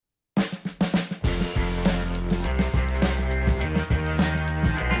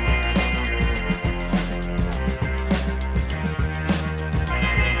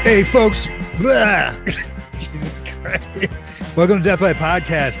Hey, folks. Blah. Jesus Christ. Welcome to Death by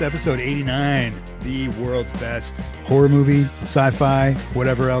Podcast, episode 89, the world's best horror movie, sci-fi,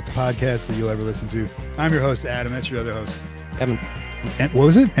 whatever else podcast that you'll ever listen to. I'm your host, Adam. That's your other host, Kevin. And what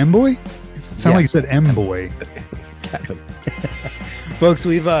was it? M-Boy? It sounded like you said M-Boy. Kevin. Folks,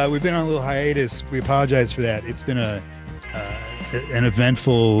 we've been on a little hiatus. We apologize for that. It's been an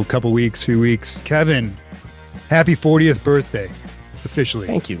eventful few weeks. Kevin, happy 40th birthday, officially.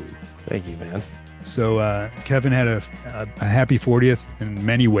 Thank you, man. So Kevin had a happy 40th in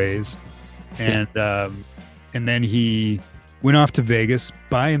many ways, and then he went off to Vegas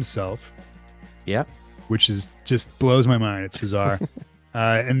by himself. Yeah, which is just blows my mind. It's bizarre.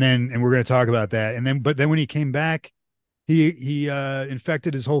 And we're going to talk about that. But then when he came back, he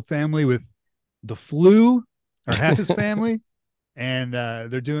infected his whole family with the flu, or half his family, and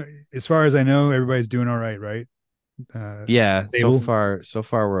they're doing, as far as I know, everybody's doing all right, right? Yeah. Stable? So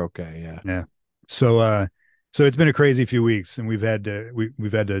far we're okay. Yeah. Yeah. So it's been a crazy few weeks, and we've had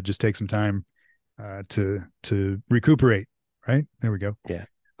to just take some time to recuperate. Right, there we go. Yeah.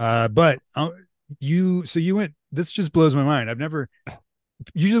 But you went. This just blows my mind.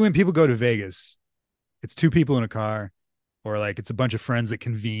 Usually when people go to Vegas, it's two people in a car, or like it's a bunch of friends that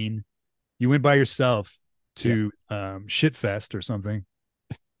convene. You went by yourself to Shit Fest or something.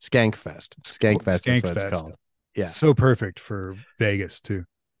 Skank Fest is what it's called. Yeah. So perfect for Vegas too.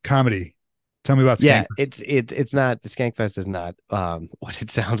 Comedy. Tell me about Skank Yeah, Fest. it's not, the Skank Fest is not what it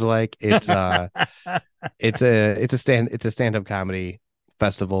sounds like. It's it's a stand-up comedy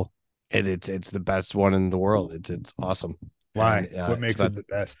festival. And it's the best one in the world. It's awesome. Why? And, what makes it the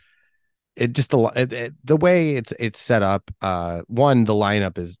best? It just the way it's set up. One, the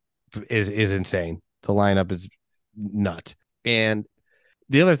lineup is insane. The lineup is nuts. And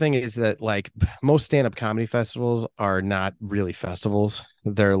the other thing is that, like, most stand-up comedy festivals are not really festivals.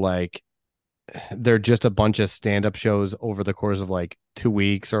 They're just a bunch of stand-up shows over the course of like 2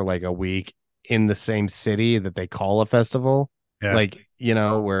 weeks or like a week in the same city that they call a festival. Yeah. Like,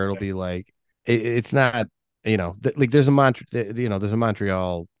 where it'll be like, it's not, like there's a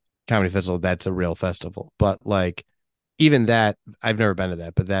Montreal comedy festival that's a real festival, but like even that, I've never been to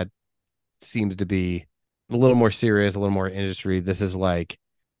that, but that seems to be a little more serious, a little more industry. This is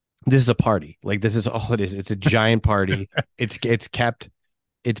a party. Like, this is all it is. It's a giant party. It's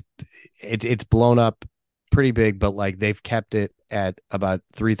blown up pretty big, but like they've kept it at about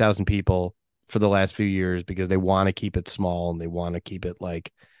 3,000 people for the last few years because they want to keep it small, and they want to keep it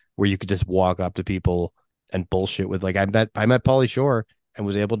like where you could just walk up to people and bullshit with. Like, I met Pauly Shore and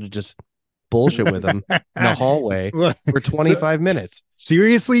was able to just bullshit with him in the hallway for 25 minutes.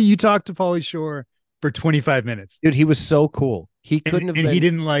 Seriously, you talked to Pauly Shore for 25 minutes? Dude, he was so cool. He couldn't have been... he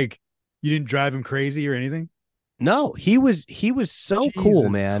didn't you didn't drive him crazy or anything? No, he was so Jesus cool,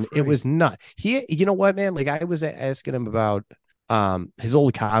 man. Christ. It was not. You know what, man? Like, I was asking him about his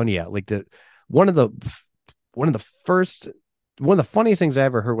old comedy out. Like, one of the funniest things I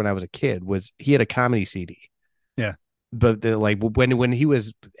ever heard when I was a kid was he had a comedy CD. Yeah. But like when he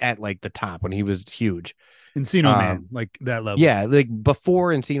was at like the top, when he was huge. Encino Man, like that level. Yeah, like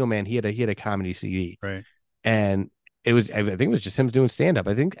before Encino Man, he had a comedy CD. Right. And I think it was just him doing stand-up.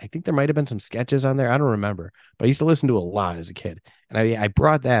 I think there might have been some sketches on there. I don't remember, but I used to listen to a lot as a kid. And I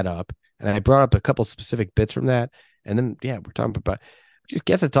brought that up, and I brought up a couple specific bits from that. And then, we're talking about, just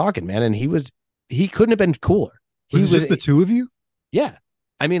get to talking, man. And he couldn't have been cooler. Was it just the two of you? Yeah.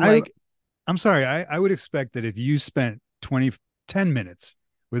 I mean, I'm sorry. I would expect that if you spent 10 minutes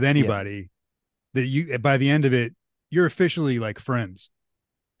with anybody, that you, by the end of it, you're officially like friends.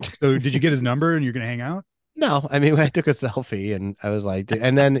 So did you get his number and you're going to hang out? No, I mean, I took a selfie, and I was like,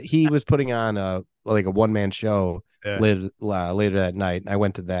 and then he was putting on a one-man show later that night. And I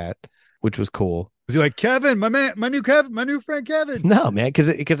went to that, which was cool. Was he like, Kevin, my new friend Kevin? No, man,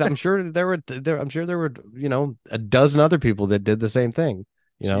 because I'm sure there were a dozen other people that did the same thing,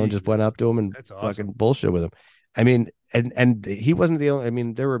 and just went up to him and fucking bullshit with him. I mean, and he wasn't the only. I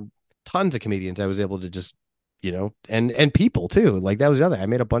mean, there were tons of comedians I was able to just, and people too. Like, that was the other. I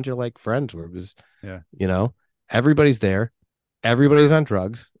made a bunch of like friends where it was, everybody's there, everybody's on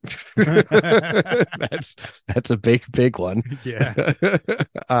drugs. That's a big one.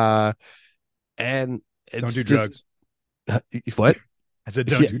 Yeah. And it's don't do drugs. What? I said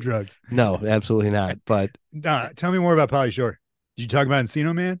don't do drugs. No, absolutely not. But tell me more about Pauly Shore. Did you talk about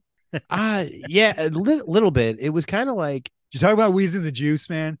Encino Man? Yeah, a little bit. It was kind of like, did you talk about Weezy the Juice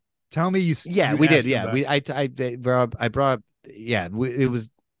Man? Tell me you. Yeah, we did. Yeah, I brought up. Yeah, it was.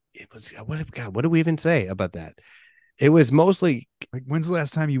 What do we even say about that? It was mostly like, when's the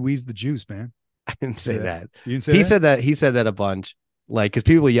last time you wheezed the juice, man? I didn't say that. You didn't say he that? said that. He said that a bunch. like because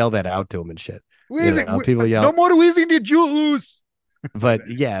people yell that out to him and shit. People No yell. more wheezing the juice. But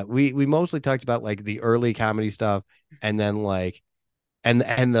yeah, we mostly talked about like the early comedy stuff, and then like and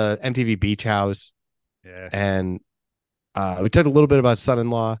the MTV Beach House, Yeah, and we talked a little bit about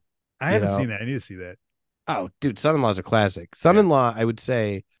Son-in-Law. I You haven't know, seen that. I need to see that. oh, dude, Son-in-Law is a classic. Yeah, Son-in-Law, I would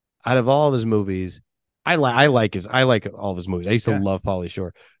say, out of all of his movies, I like all of his movies. I used to yeah, love Pauly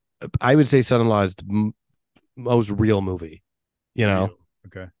Shore. I would say Son-in-Law is the most real movie. You know, real.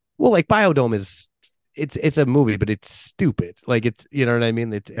 Okay. well, like Biodome is. It's a movie, but it's stupid. Like it's you know what I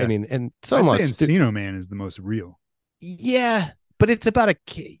mean. It's I Yeah, mean, and I'd Son-in-Law say is stupid. Encino Man is the most real. Yeah, but it's about but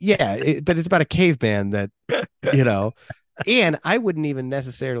it's about a caveman that you know, and I wouldn't even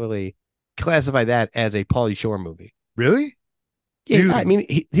necessarily classify that as a Pauly Shore movie. Really, Yeah, I dude?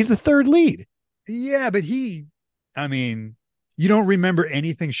 mean he's the third lead. Yeah, but I mean, you don't remember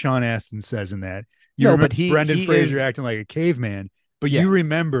anything Sean Astin says in that. You No, remember but Brendan he Fraser is acting like a caveman, but you yeah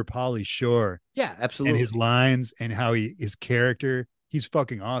remember Pauly Shore yeah and his absolutely lines and how his character. He's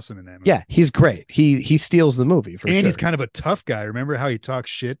fucking awesome in that yeah movie. he's great. He steals the movie for And he's sure. kind of a tough guy. Remember how he talks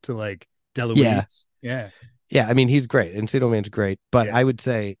shit to like Yeah Deloise? Yeah, yeah. I mean he's great. And Encino Man's great, but yeah, I would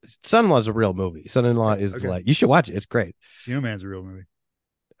say Son-in-Law is a real movie. Son-in-Law yeah. is Okay, like you should watch it. It's great. Encino Man's a real movie.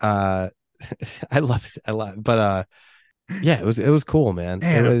 Uh, I love it. I love it. But yeah, it was cool, man. It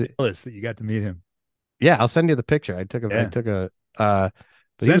Man, I'm was jealous that you got to meet him. yeah. I'll send you the picture. I Yeah, took a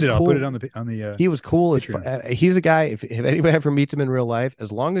but he send was it. I'll put it cool. on the He was cool as Patreon. he's a guy. If anybody ever meets him in real life,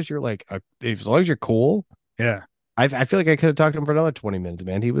 as long as you're like as long as you're cool, Yeah. I feel like I could have talked to him for another 20 minutes,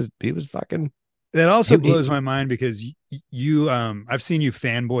 man. He was fucking That also blows he my mind because you I've seen you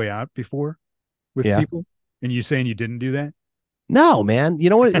fanboy out before with yeah. people and you saying you didn't do that. No, man. You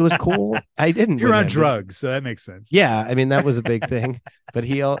know what? It was cool. I didn't You're with on him. drugs, so that makes sense. Yeah, I mean that was a big thing. But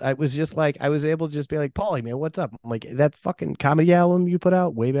I was just like I was able to just be like, Paulie, man, what's up? I'm like that fucking comedy album you put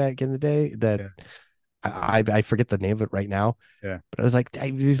out way back in the day that Yeah. I forget the name of it right now. Yeah. But I was like,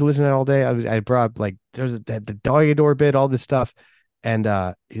 I was listening to it all day. I brought up like there's the dog door bit, all this stuff, and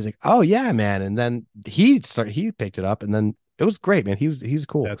he's like, oh yeah, man. And then he picked it up, and then it was great, man. He's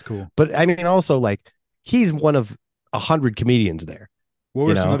cool. That's cool. But I mean, also like he's one of 100 comedians there, What you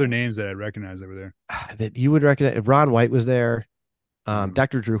were some know, other names that I recognized that were there? that you would recognize. Ron White was there. Um,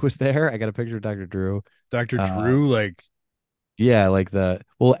 Dr. Drew was there. I got a picture of Dr. Drew. Dr. Uh, Drew, like yeah, like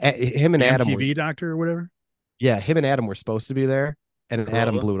him and the Adam were MTV doctor or whatever. yeah, him and Adam were supposed to be there, and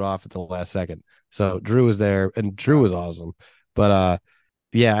Adam Carolla. blew it off at the last second. So Drew was there, and Drew Wow. was awesome. But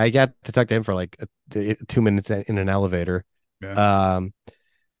yeah, I got to talk to him for like 2 minutes in an elevator. Yeah. Um,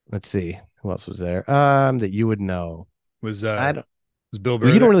 let's see who else was there. That you would know. Was I don't. was Bill Well, Burr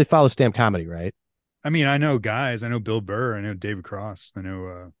you don't there? really follow stand comedy, right? I mean, I know guys. I know Bill Burr. I know David Cross. I know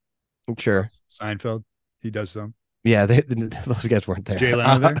I'm who sure. else? Seinfeld. He does some. Yeah, those guys weren't Is Jay there.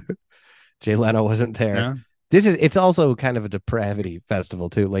 Leno there? Jay Leno wasn't there. No. It's also kind of a depravity festival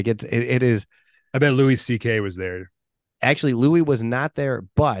too. Like it is I bet Louis C.K. was there. actually Louis was not there,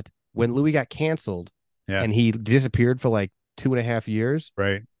 but when Louis got canceled Yeah. and he disappeared for like 2.5 years,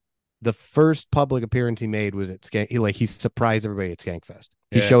 Right. the first public appearance he made was at Skank. He surprised everybody at Skankfest.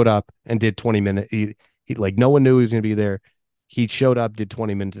 He Yeah. showed up and did 20 minutes. He like no one knew he was going to be there. He showed up, did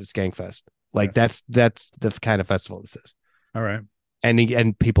 20 minutes at Skankfest. Yeah. Like that's the kind of festival this is. All right.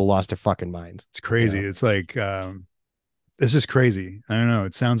 And people lost their fucking minds. It's crazy. You know? It's like it's just crazy. I don't know.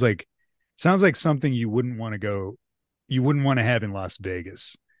 It sounds like something you wouldn't want to have in Las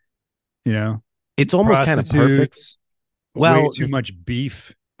Vegas. You know? It's almost kind of perfect. Prostitutes, way Well, too much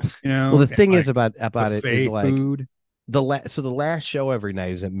beef, the and thing like is about it is buffet like food. so the last show every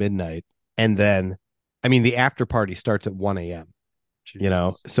night is at midnight, and then I mean the after party starts at 1 a.m. You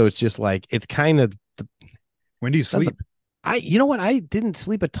know, Jesus. so it's just like it's kind of When do you sleep? I you know what I didn't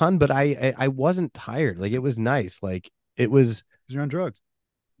sleep a ton, but I wasn't tired. Like it was nice. Like it was 'Cause you're on drugs.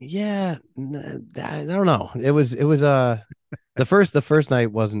 yeah. I don't know. It was the first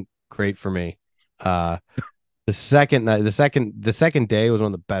night wasn't great for me. Uh, the second night, the second day was one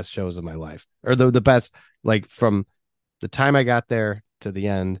of the best shows of my life, or the best like from the time I got there to the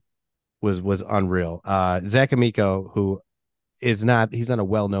end was unreal. Zach Amico, who is not he's not a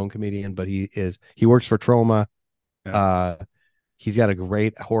well known comedian, but he works for Troma. Yeah. He's got a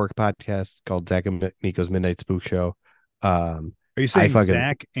great horror podcast called Zach Amico's Midnight Spook Show. Are you I saying fucking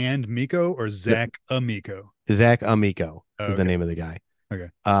Zach and Miko or Zach Amico? Zach Amico Oh, is the okay. name of the guy. Okay.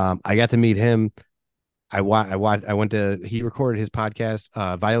 I got to meet him. I went to he recorded his podcast.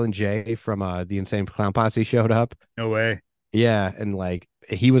 Violent J from the Insane Clown Posse showed up. No way. Yeah, and like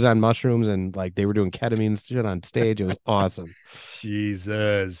he was on mushrooms and like they were doing ketamine shit on stage. It was awesome.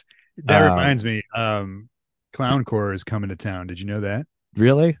 Jesus. That Um, reminds me. Clowncore is coming to town. Did you know that?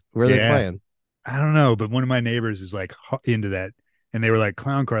 Really? Where are they Yeah. playing? I don't know, but one of my neighbors is like into that, and they were like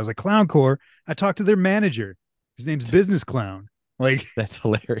Clowncore. I was like Clowncore. I talked to their manager. His name's Business Clown. Like That's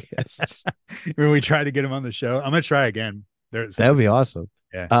hilarious. when we tried to get him on the show, I'm gonna try again. There, That since would be awesome.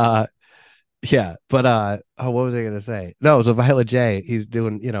 yeah, Uh yeah, but oh, what was I gonna say? No, so Violet J, he's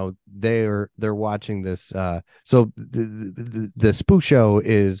doing, they're watching this so the Spook Show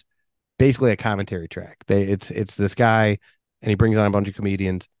is basically a commentary track. It's this guy and he brings on a bunch of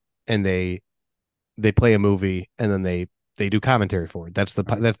comedians and they play a movie and then they do commentary for it. That's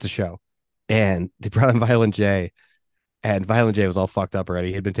the show. And they brought on Violent J, and Violent J was all fucked up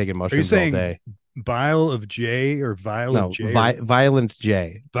already. He'd been taking are you mushrooms all saying day. Vial of J or Vial of No, J or Violent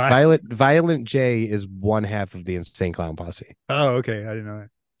J. Vi- Violent J is one half of the Insane Clown Posse. Oh, okay. I didn't know that.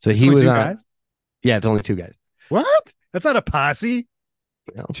 So It's he only was two on. guys. Yeah, it's only two guys. What? That's not a posse.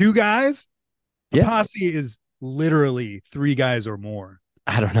 You know? Two guys. A Yeah, posse is literally three guys or more.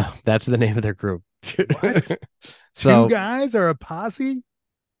 I don't know. That's the name of their group. What? Two so guys are a posse?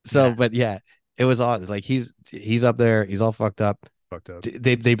 so, Nah, but yeah, it was odd. Like he's up there. He's all fucked up. fucked up.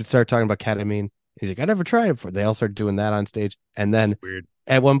 They start talking about ketamine. He's like, I never tried it before. They all start doing that on stage, and then Weird.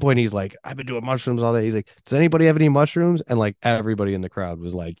 at one point he's like, I've been doing mushrooms all day. He's like, does anybody have any mushrooms? And like everybody in the crowd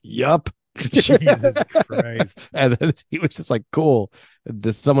was like, yup. Jesus Christ. And then he was just like, cool.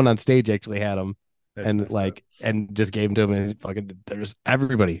 This someone on stage actually had him That's and messed up. like and just gave him to him and fucking there's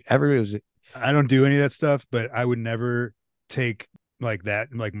everybody was I don't do any of that stuff, but I would never take like that,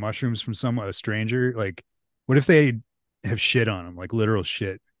 like mushrooms from someone, a stranger. Like, what if they have shit on them, like literal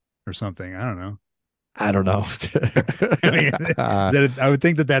shit or something? I don't know. I don't know. I mean, I would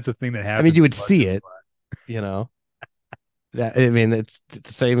think that that's a thing that I mean, happens. you would see it, you know. That I mean, it's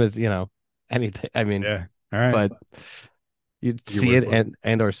the same as anything. I mean, Yeah. All right. but you'd Your see word it for it.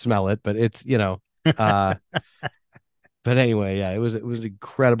 and or smell it, but it's uh but anyway, yeah, it was an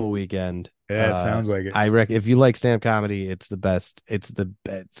incredible weekend. Yeah, it sounds like it. I reckon if you like stand-up comedy, it's the best. It's the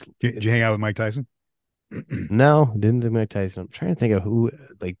best. Did you hang out with Mike Tyson? No, didn't do Mike Tyson. I'm trying to think of who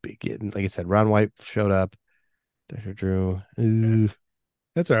like I said, Ron White showed up. Dr. Drew. Yeah.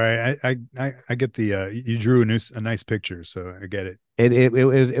 That's all right. I get the you drew a nice picture, so I get it. It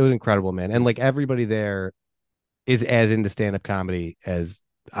was incredible, man. And like everybody there is as into stand-up comedy as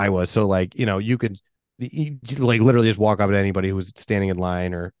I was. So like, you could like literally just walk up to anybody who's standing in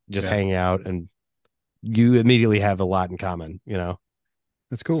line or just Yeah. hanging out and you immediately have a lot in common.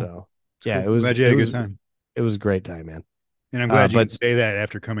 That's cool. So It's yeah, cool. Glad you had a good time. it was a great time, man. And I'm glad you But could say that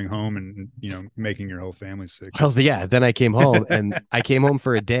after coming home and making your whole family sick. well, yeah, then I came home and I came home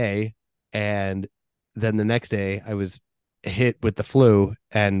for a day and then the next day I was hit with the flu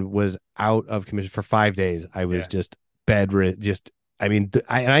and was out of commission for 5 days. I was Yeah. just bedridden. Just, I mean,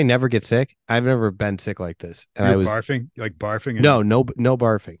 I never get sick. I've never been sick like this. And You're I was barfing, like barfing. no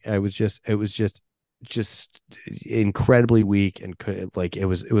barfing. It was just incredibly weak and it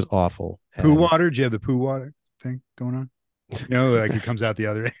was awful. Poo And water. Do you have the poo water thing going on? Like it comes out the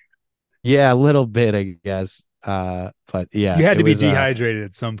other end. yeah, a little bit, I guess. But yeah, You had it to be was. dehydrated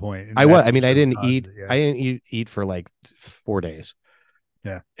at some point. And I was. that's I what mean, I sort of didn't caused eat. it. Yeah. I didn't eat for like 4 days.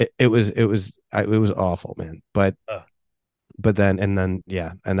 Yeah. It was awful, man. But Ugh.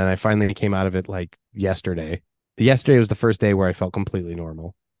 then I finally came out of it like yesterday. Yesterday was the first day where I felt completely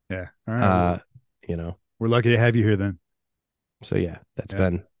normal. Yeah. All right. Uh, you know. We're lucky to have you here then. So yeah, that's Yeah.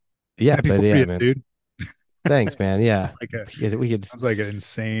 been. Yeah, Happy but 40th, yeah, man. dude. Thanks, man. Yeah, Sounds like a we could. sounds like an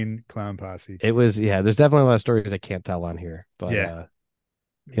insane clown posse. It was. Yeah, there's definitely a lot of stories I can't tell on here, but Yeah.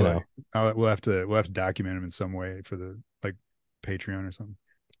 you know. We'll have to document them in some way for the like Patreon or something.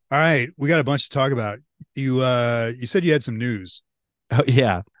 All right, we got a bunch to talk about. You said you had some news. Oh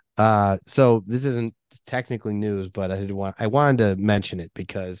yeah. So this isn't technically news, but I wanted to mention it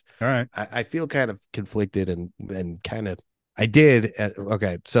because All right. I feel kind of conflicted and kind of I did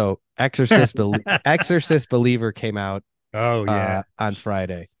okay. So Exorcist Believer came out Oh yeah. on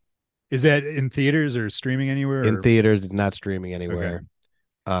Friday Is that in theaters or streaming anywhere? in Or? theaters. It's not streaming Okay. anywhere.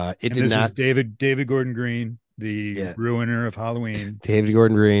 It And did this not. is David Gordon Green, the Yeah. ruiner of Halloween. David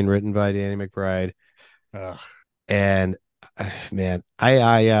Gordon Green, written by Danny McBride, Ugh. and man,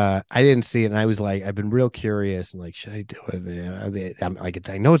 I didn't see it, and I was like, I've been real curious, and like, should I do it? I'm like,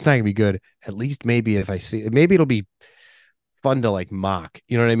 I know it's not gonna be good. At least maybe if I see it, maybe it'll be fun to like mock.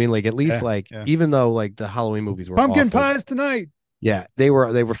 You know what I mean? Like at least Yeah, like yeah. even though like the Halloween movies were Pumpkin awful, pies tonight. yeah, they were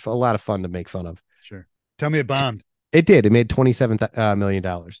a lot of fun to make fun of. Sure. Tell me it bombed. It did. It made $27 million.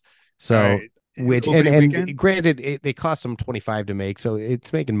 So All right. which Opening and weekend? granted, they cost them 25 to make, so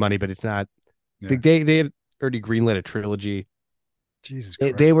it's making money, but it's not. Yeah. They had already greenlit a trilogy. Jesus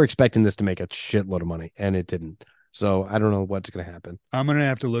They Christ. were expecting this to make a shitload of money, and it didn't. So I don't know what's going to happen. I'm gonna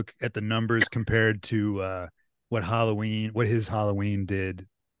have to look at the numbers compared to what his Halloween did,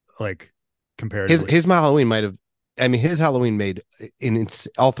 like comparatively. His Halloween might have. I mean, his Halloween made in it's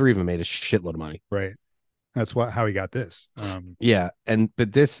all three of them made a shitload of money. Right. That's how he got this. Yeah, and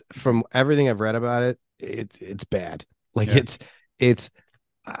but this, from everything I've read about it, it's bad. Like Yeah. it's.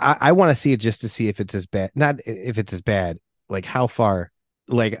 I want to see it just to see if it's as bad. Not if it's as bad. Like how far.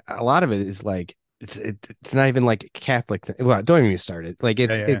 Like a lot of it is like it's not even like a Catholic thing. Well, don't even start it. Like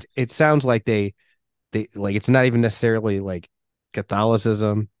Yeah. Yeah. it sounds like they like it's not even necessarily like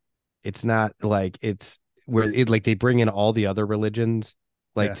Catholicism. It's not like it's where it like they bring in all the other religions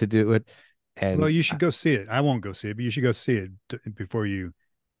like Yeah. to do it. Well, And you should go see it. I won't go see it, but you should go see it before you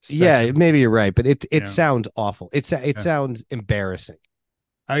yeah, speculate. maybe you're right, but You it know. sounds awful. It Yeah. sounds embarrassing.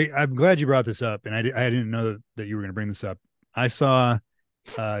 I'm glad you brought this up, and I didn't know that you were going to bring this up. I saw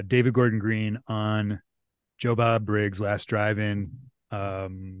David Gordon Green on Joe Bob Briggs' Last Drive-In.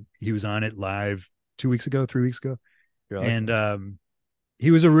 He was on it live 2 weeks ago, 3 weeks ago, Really? and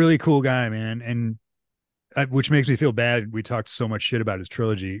he was a really cool guy, man. And which makes me feel bad. We talked so much shit about his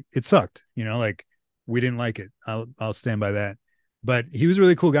trilogy. It sucked, like we didn't like it. I'll stand by that. But he was a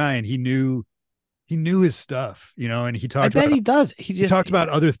really cool guy, and he knew his stuff, and he I talked bet about he does. He he just talked about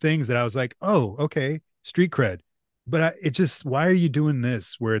other things that I was like, oh, okay, street cred. But it just, why are you doing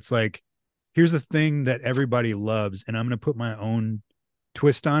this? Where it's like, here's a thing that everybody loves, and I'm going to put my own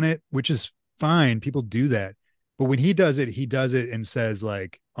twist on it, which is fine. People do that. But when he does it and says,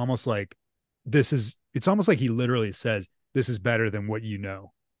 like, almost like, it's almost like he literally says, this is better than what you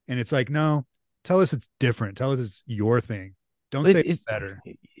know. And it's like, no, tell us it's different. Tell us it's your thing. Don't say it's it's better,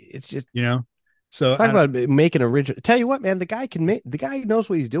 it's just you know? So talk about making original. Tell you what, man, the guy knows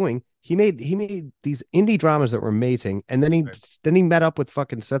what he's doing. He made these indie dramas that were amazing, and then he met up with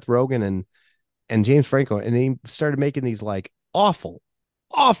fucking Seth Rogen and James Franco, and he started making these like awful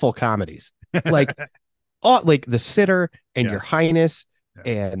comedies, like like The Sitter and yeah, Your Highness,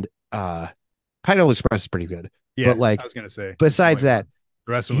 yeah, and Pineapple Express is pretty good, but yeah. I like was going to say it's the besides only one. that,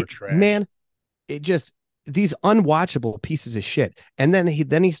 The rest of them are trash. man, it just these unwatchable pieces of shit. And then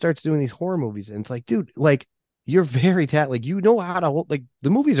he starts doing these horror movies, and it's like, dude, like you're very like you know how to hold like the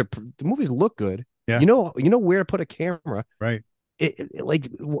movies look good. Yeah, You know where to put a camera. right. Like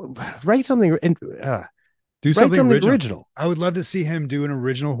write something and Do write something something original. original. I would love to see him do an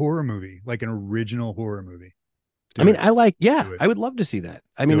original horror movie, like an original horror movie. I Do mean, it. yeah, Do it. I would love to see that.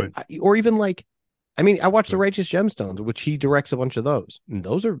 I Do mean, it. or even like, I mean, I watched Do The it. Righteous Gemstones, which he directs a bunch of those, and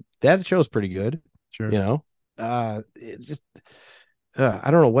that show's pretty good. Sure. You know, it's just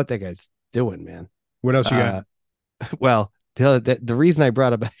I don't know what that guy's doing, man. What else you got? Uh, well, the reason I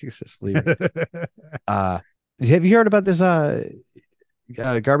brought it back is just leaving. Uh, have you heard about this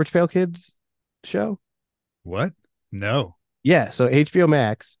Garbage Pail Kids show? What? No. Yeah, so HBO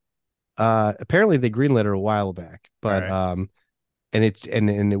Max. Apparently they greenlit it a while back, All but right. and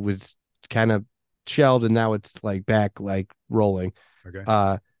it was kind of shelved, and now it's like back like rolling. Okay.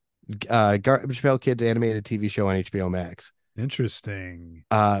 Garbage Pail Kids animated TV show on HBO Max. Interesting.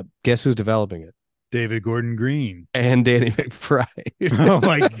 Guess who's developing it? David Gordon Green. And Danny McBride. Oh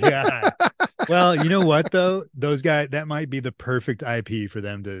my God. Well, you know what though? Those guys, that might be the perfect IP for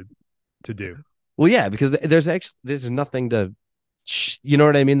them to do. Well, yeah, because there's nothing to, you know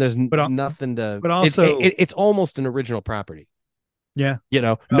what I mean? There's But nothing to. but also, It's almost an original property. yeah. You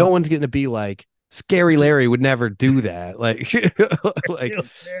know, no Well, one's going to be like Scary just Larry would never do that. Like, like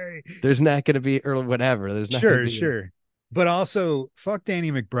very there's not going to be or whatever. There's not going to sure, be. sure. But also, fuck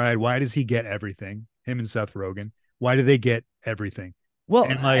Danny McBride. Why does he get everything? Him and Seth Rogen. Why do they get everything? Well,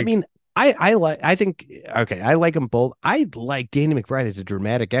 And I like, mean, I think okay, I like them both. I like Danny McBride as a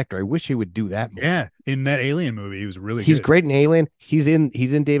dramatic actor. I wish he would do that more. yeah, in that Alien movie, he was really He's good. great in Alien. He's in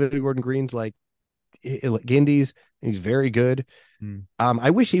David Gordon Green's like Gindies. He's very good. Hmm.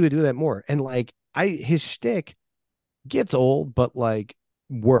 I wish he would do that more. And like his shtick gets old, but like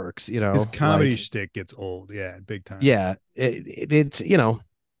works. You His know, comedy like shtick gets old. Yeah, big time. yeah, it's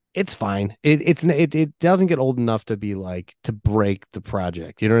it's fine. It doesn't get old enough to be like to break the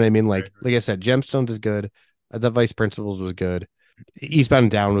project. You know what I mean? Right, Like I said, Gemstones is good. The Vice Principals was good. Eastbound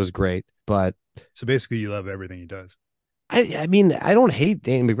and Down was great, but so basically, you love everything he does. I mean I don't hate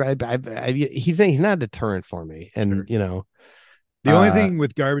Danny McBride. He's not a deterrent for me, Sure. and The only thing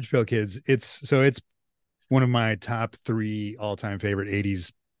with Garbage Pail Kids, it's one of my top three all time favorite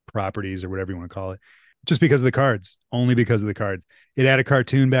 '80s properties or whatever you want to call it, just because of the cards. Only because of the cards. It had a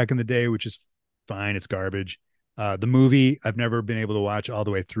cartoon back in the day, which is fine. It's garbage. The movie I've never been able to watch all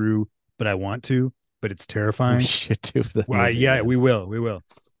the way through, but I want to. but it's We terrifying. should do the Well, movie, yeah, man. we will.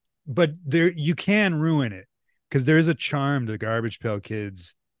 But there, you can ruin it because there is a charm to Garbage Pail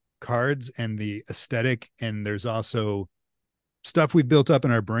Kids cards and the aesthetic, and there's also stuff we've built up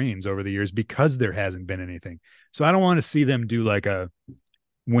in our brains over the years because there hasn't been anything. So I don't want to see them do like a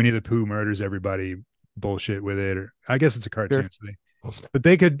Winnie the Pooh murders everybody bullshit with it, or I guess it's a Sure. cartoon, so but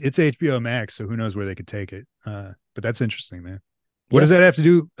they could. It's HBO Max, so who knows where they could take it. But that's interesting, man. What Yeah. does that have to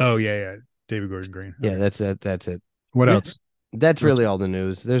do? Oh yeah. David Gordon Green. Yeah, Okay. that's it. That's it. What Yeah. else? That's really all the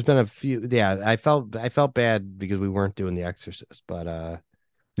news. There's been a few. Yeah, I felt bad because we weren't doing The Exorcist, but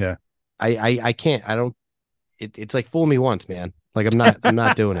Yeah. I can't. I don't. It's like fool me once, man. Like I'm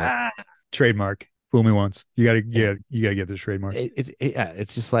not doing it. Trademark. Fool me once. You gotta, yeah, you gotta get this trademark. Yeah,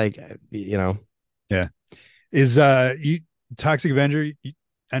 it's just like Yeah. Is you Toxic Avenger?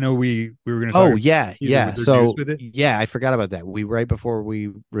 I know we were gonna talk Oh about yeah, either yeah. with their news So with it. yeah, I forgot about that. We right before we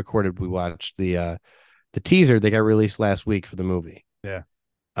recorded, we watched the teaser that got released last week for the movie. Yeah.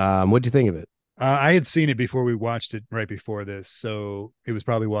 What'd you think of it? I had seen it before we watched it right before this, so it was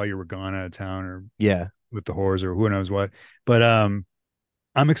probably while you were gone out of town or Yeah, with the whores or who knows what. But I'm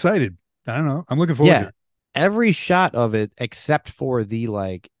excited. I don't know. I'm looking forward to yeah. it. Every shot of it, except for the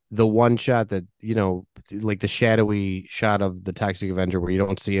one shot that like the shadowy shot of the Toxic Avenger where you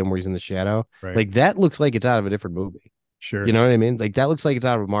don't see him where he's in the shadow, Right. like that looks like it's out of a different movie. You Sure. know what I mean? Like that looks like it's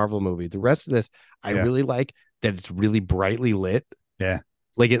out of a Marvel movie. The rest of this, I Yeah. really like that it's really brightly lit. Yeah.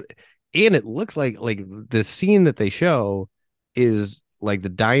 Like it, and it looks like the scene that they show is like the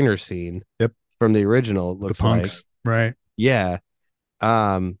diner scene Yep. from the original. It The looks like, punks. Right. yeah.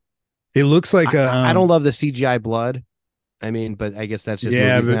 Um, It looks like I don't love the CGI blood. I mean, but I guess that's just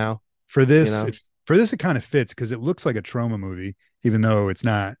yeah, movies but now. for You this know? for this it kind of fits because it looks like a trauma movie, even though it's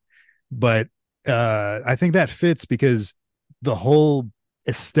not. But I think that fits because the whole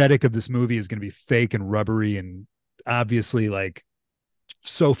aesthetic of this movie is going to be fake and rubbery and obviously like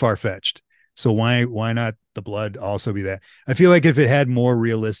so far fetched. So why not the blood also be that? I feel like if it had more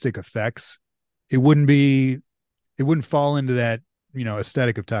realistic effects, it wouldn't be it wouldn't fall into that,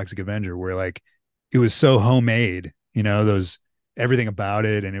 aesthetic of Toxic Avenger where like it was so homemade, those everything about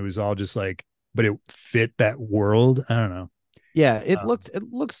it and it was all just like but it fit that world. I don't know. Yeah, Um, it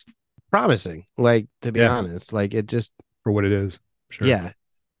looks promising. Like to be yeah, honest, like it just for what it is. Sure. yeah,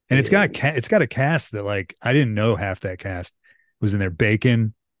 And Eh, it's got a cast that like I didn't know half that cast was in there.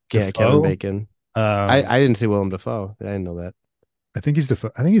 Bacon, yeah. Kevin Defoe. Bacon. Um, I didn't see Willem Dafoe. I didn't know that. I think he's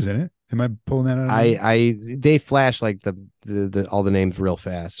in it. Am I pulling that out of my head? I they flash like the all the names real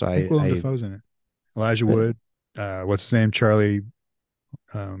fast. So I think Willem Dafoe's in it. Elijah Wood. What's his name? Charlie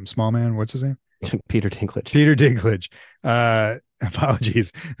Smallman. What's his name? Peter Dinklage. Peter Dinklage.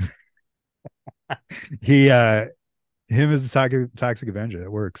 Apologies. He him as the toxic Avenger.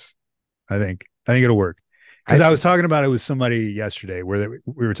 That works. I think it'll work. Because I I was talking about it with somebody yesterday where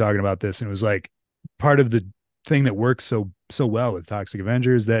we were talking about this, and it was like part of the thing that works so well with Toxic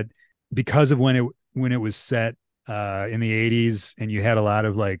Avenger is that because of when it was set in the 80s and you had a lot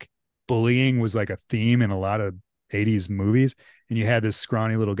of like bullying was like a theme in a lot of 80s movies, and you had this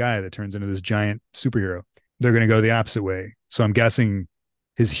scrawny little guy that turns into this giant superhero. They're going to go the opposite way. So I'm guessing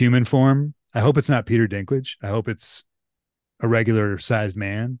his human form. I hope it's not Peter Dinklage. I hope it's a regular sized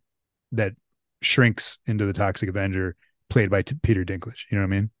man that shrinks into the Toxic Avenger, played by Peter Dinklage. You know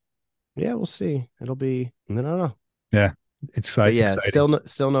what I mean? Yeah, we'll see. It'll be I don't know. Yeah, it's But yeah, exciting.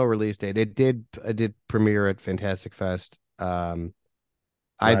 still no release date. It did premiere at Fantastic Fest. I've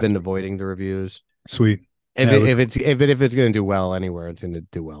Last been week. avoiding the reviews. Sweet. If Yeah, it, if it's gonna do well anywhere, it's gonna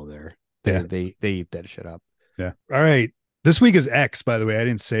do well there. They yeah, they eat that shit up. yeah. All right. This week is X, by the way. I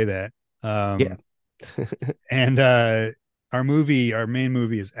didn't say that. Yeah. And our main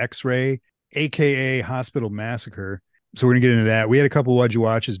movie is X-Ray, aka Hospital Massacre. So we're gonna get into that. We had a couple what'd you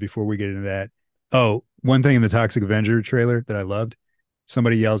watches before we get into that. Oh, one thing in the Toxic Avenger trailer that I loved.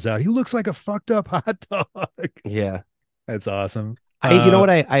 Somebody yells out, "He looks like a fucked up hot dog." Yeah. That's awesome. You know what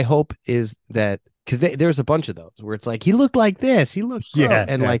I hope is that because there's a bunch of those where it's like he looked like this, he looked gross, Yeah,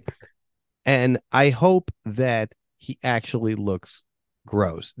 and yeah, and I hope that he actually looks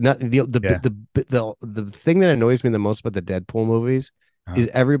gross. Not yeah. the thing that annoys me the most about the Deadpool movies Uh-huh. is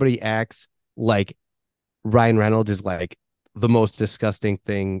everybody acts like Ryan Reynolds is like the most disgusting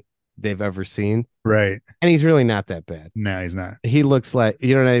thing they've ever seen, Right. and he's really not that bad. No, he's not. He looks like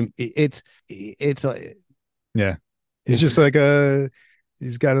what I mean. It's like Yeah. He's it's just like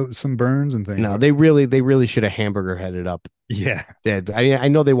he's got some burns and things. no, they really should have hamburger headed up Yeah. dead. I mean, I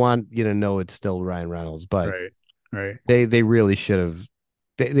know they want you to know it's still Ryan Reynolds, but Right. Right. they really should have.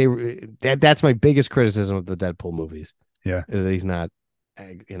 That's my biggest criticism of the Deadpool movies Yeah. is that he's not,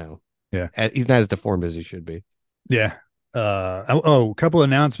 you know. Yeah. He's not as deformed as he should be. Yeah. A couple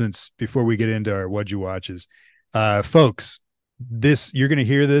announcements before we get into our What'd You Watches. Folks, you're going to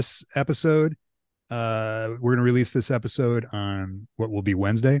hear this episode. We're going to release this episode on what will be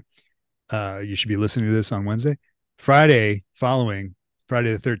Wednesday. You should be listening to this on Wednesday. Friday, following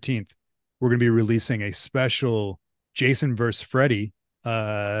Friday the 13th, we're going to be releasing a special Jason versus Freddy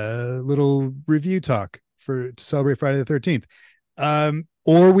little review talk to celebrate Friday the 13th.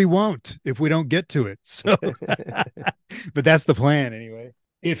 Or we won't if we don't get to it. So, but that's the plan anyway.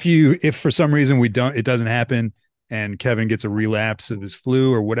 If for some reason it doesn't happen and Kevin gets a relapse of his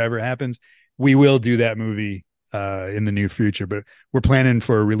flu or whatever happens, we will do that movie in the near future. But we're planning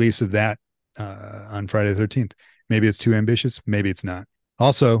for a release of that on Friday the 13th. Maybe it's too ambitious. Maybe it's not.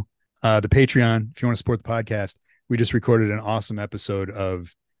 Also, the Patreon, if you want to support the podcast, we just recorded an awesome episode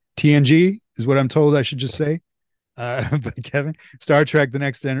of TNG, is what I'm told I should just say. But Kevin, Star Trek: The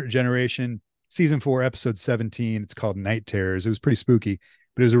Next Generation, season 4, episode 17. It's called Night Terrors. It was pretty spooky,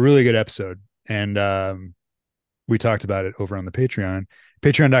 but it was a really good episode. And we talked about it over on the Patreon,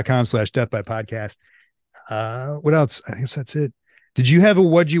 patreon.com/deathbypodcast. What else? I guess that's it. Did you have a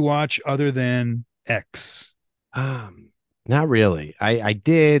What'd You Watch other than X? Not really. I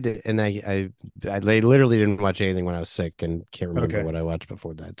did, and I literally didn't watch anything when I was sick, and can't remember what I watched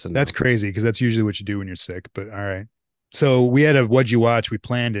before that. So that's crazy because that's usually what you do when you're sick. But all right. So we had a What'd You Watch. We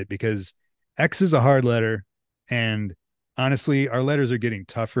planned it because X is a hard letter, and honestly, our letters are getting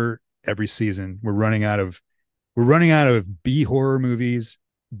tougher every season. We're running out of B horror movies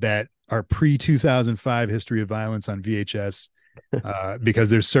that are pre 2005 history of violence on VHS because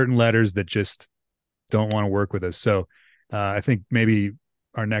there's certain letters that just don't want to work with us. So I think maybe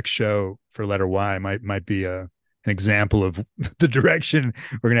our next show for letter Y might be an example of the direction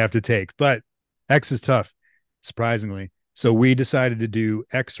we're going to have to take. But X is tough, surprisingly. So we decided to do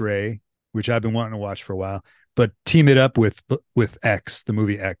X-Ray, which I've been wanting to watch for a while, but team it up with X, the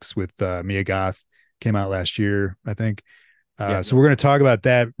movie X with Mia Goth. Came out last year, I think. So we're going to talk about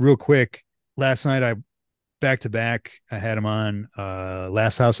that real quick. Last night, I back to back, I had them on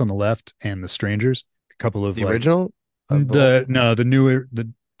Last House on the Left and The Strangers. A couple of the original, the newer,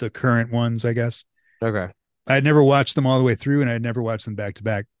 the current ones, I guess. Okay. I had never watched them all the way through, and I had never watched them back to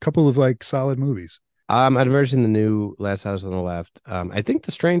back. A couple of like solid movies. I've never seen the new Last House on the Left. I think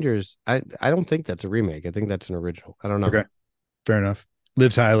The Strangers. I don't think that's a remake. I think that's an original. I don't know. Okay, fair enough.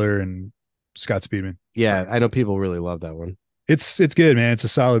 Liv Tyler and Scott Speedman. Yeah, I know people really love that one. It's good, man. It's a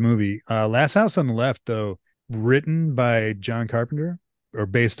solid movie. Last House on the Left, though, written by John Carpenter or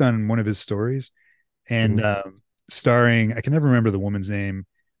based on one of his stories, and starring, I can never remember the woman's name,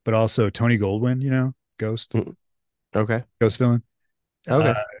 but also Tony Goldwyn. You know, Ghost. Okay. Ghost villain.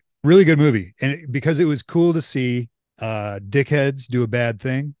 Okay. Really good movie, and because it was cool to see dickheads do a bad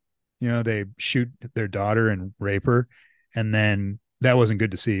thing. You know, they shoot their daughter and rape her, and then that wasn't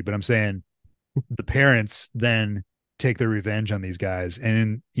good to see. But I'm saying the parents then take their revenge on these guys, and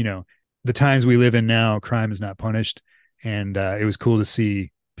in, you know, the times we live in now, crime is not punished, and it was cool to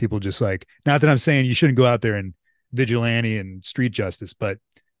see people just like, not that I'm saying you shouldn't go out there and vigilante and street justice, but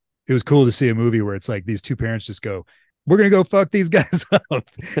it was cool to see a movie where it's like these two parents just go, we're gonna go fuck these guys up,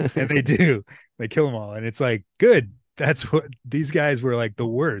 and they do. They kill them all, and it's like, good. That's what these guys were like, the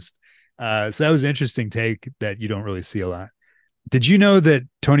worst. So that was an interesting take that you don't really see a lot. Did you know that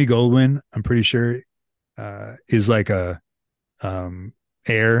Tony Goldwyn, I'm pretty sure, is like a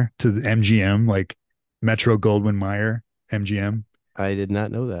heir to the MGM, like Metro Goldwyn Mayer MGM? I did not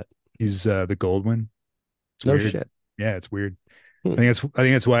know that. He's the Goldwyn. It's no weird. Shit. Yeah, it's weird. I think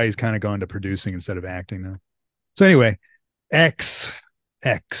that's why he's kind of gone to producing instead of acting now. So anyway, X.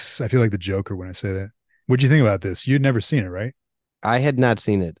 I feel like the Joker when I say that. What'd you think about this? You'd never seen it, right? I had not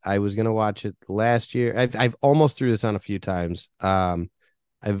seen it. I was gonna watch it last year. I've almost threw this on a few times. I've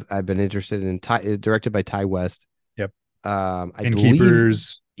been interested in directed by Ty West. Yep. I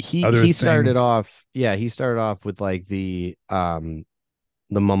Innkeepers. He started off. Yeah, he started off with like the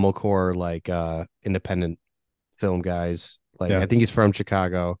mumblecore like independent film guys. Like I think he's from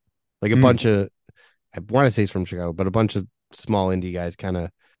Chicago. Like a bunch of, I want to say he's from Chicago, but a bunch of small indie guys kind of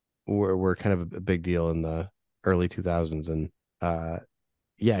were kind of a big deal in the early 2000s, and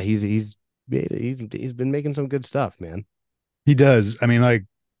yeah, he's been making some good stuff, man. He does. I mean, like,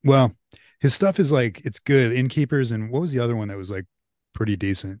 well, his stuff is like, it's good. Innkeepers, and what was the other one that was like pretty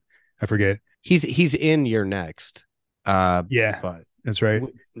decent? I forget. He's in Your Next. Yeah, but that's right.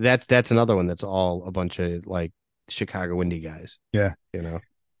 That's another one that's all a bunch of like Chicago indie guys. Yeah, you know,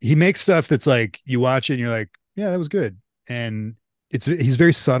 he makes stuff that's like, you watch it and you're like, yeah, that was good, and he's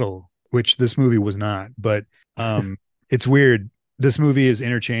very subtle, which this movie was not. But it's weird. this movie is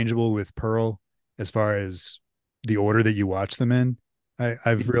interchangeable with Pearl as far as the order that you watch them in. I've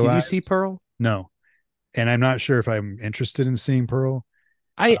Did you see realized Pearl? no, and I'm not sure if I'm interested in seeing Pearl.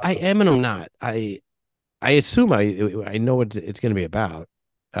 I am and I'm not. I assume I know what it's going to be about.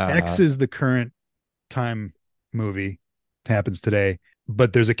 X is the current time movie, happens today,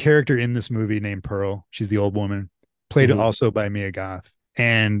 but there's a character in this movie named Pearl. She's the old woman, played Mhm. also by Mia Goth.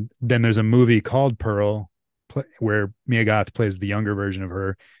 And then there's a movie called Pearl where Mia Goth plays the younger version of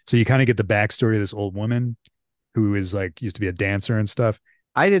her. So you kind of get the backstory of this old woman who is like used to be a dancer and stuff.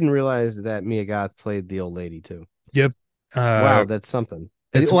 I didn't realize that Mia Goth played the old lady too. Yep. Wow, that's something.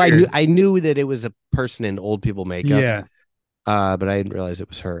 It's Well, weird. I knew that it was a person in old people makeup, Yeah. but I didn't realize it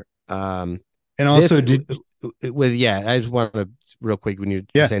was her. And also This did with yeah, I just want to real quick when you're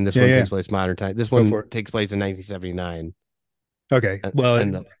yeah, saying this yeah, one yeah. takes place modern time. This Go one for it. takes place in 1979. Okay. Well,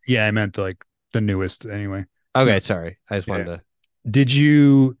 And the, yeah, I meant like the newest anyway. okay, No, sorry, I just yeah. wanted to. Did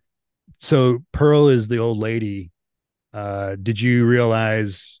you so Pearl is the old lady. Did you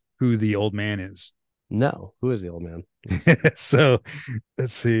realize who the old man is? No, who is the old man? So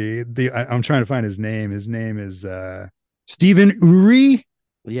let's see. I'm trying to find his name. His name is Stephen Uri.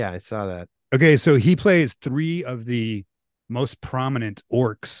 Yeah, I saw that. Okay, so he plays three of the most prominent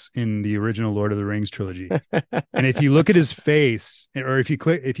orcs in the original Lord of the Rings trilogy. And if you look at his face, or if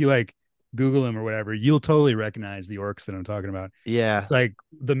you like Google him or whatever, you'll totally recognize the orcs that I'm talking about. Yeah, It's like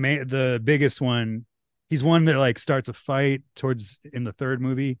the biggest one. He's one that like starts a fight towards in the third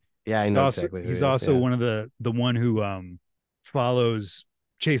movie. yeah, I know exactly who He's it is. also Yeah, one of the one who follows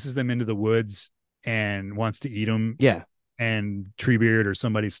chases them into the woods and wants to eat them. yeah, And Treebeard or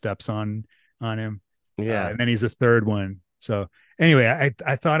somebody steps on him. yeah. And then he's a third one. So anyway,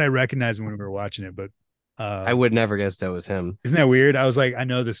 I thought I recognized him when we were watching it, but I would never guess that was him. isn't that weird? I was like, I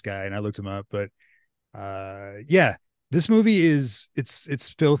know this guy, and I looked him up, but yeah, this movie is it's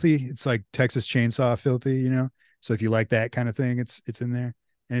filthy. It's like Texas Chainsaw filthy, you know. So if you like that kind of thing, it's in there,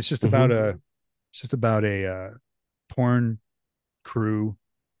 and Mhm. it's just about a porn crew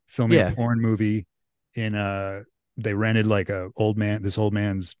filming a Yeah. porn movie in they rented like this old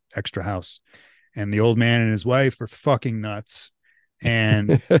man's extra house, and the old man and his wife are fucking nuts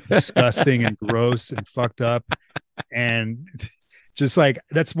and disgusting and gross and fucked up, and just like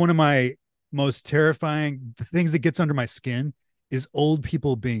that's one of my most terrifying things that gets under my skin is old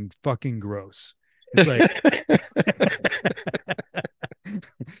people being fucking gross. It's like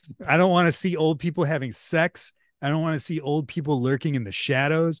I don't want to see old people having sex. I don't want to see old people lurking in the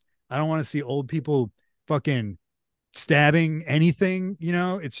shadows. I don't want to see old people fucking stabbing anything, you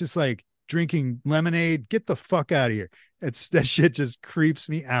know? It's just like drinking lemonade. Get the fuck out of here. It's that shit just creeps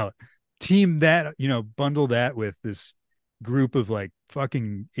me out. Team that, you know, bundle that with this group of like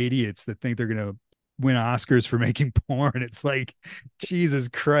fucking idiots that think they're gonna win Oscars for making porn. It's like, Jesus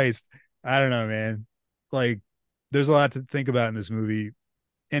Christ. I don't know, man. Like, there's a lot to think about in this movie.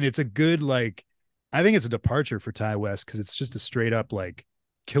 And it's a good, like, I think it's a departure for Ty West because it's just a straight up like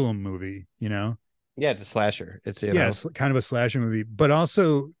kill 'em movie, you know? Yeah, it's a slasher. It's Yes, kind of a slasher movie, but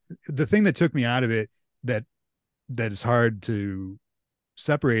also the thing that took me out of it that that is hard to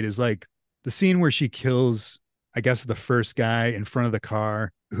separate is like the scene where she kills, I guess, the first guy in front of the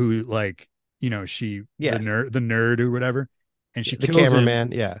car who like, you know, yeah, the nerd or whatever, and she the kills him.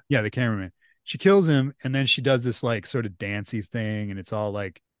 cameraman. Yeah, Yeah, the cameraman. She kills him, and then she does this like sort of dancey thing, and it's all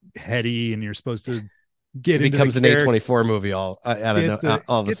like heady, and you're supposed to it get into the becomes an character, A24 movie all out of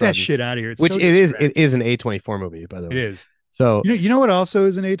all of a get that sudden, shit out of here. It's which so it distracting. is an A24 movie, by the It way. is. So You know what also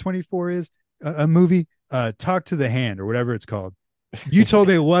is an A24 is a movie, Talk to the Hand or whatever it's called. You told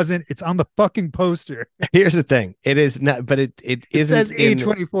me it wasn't. It's on the fucking poster. here's the thing: it is not, but it It isn't says in.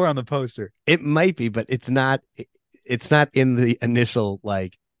 A24 on the poster. It might be, but it's not. It's not in the initial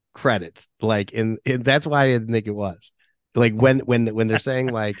like credits. Like that's why I didn't think it was. Like when they're saying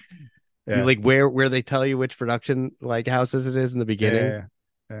Yeah. like where they tell you which production like houses it is in the Yeah. beginning. Yeah.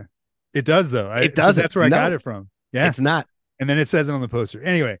 Yeah. It does though. It Because doesn't. that's where I got No, it from. Yeah. it's not. And then it says it on the poster.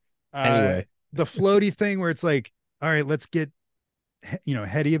 Anyway, uh, Anyway, the floaty thing where it's like, all right, let's get, you know,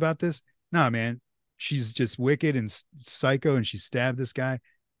 heady about this. Nah, man, she's just wicked and psycho, and she stabbed this guy.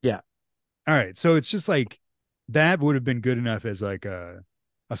 yeah. All right, so it's just like that would have been good enough as like a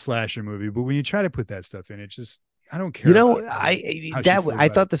slasher movie, but when you try to put that stuff in, it just I don't care You know, about how she that feels I about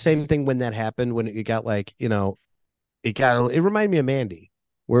it. thought the same thing when that happened when it got like it reminded me of Mandy,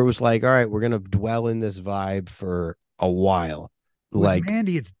 where it was like, all right, we're gonna dwell in this vibe for a while. With Like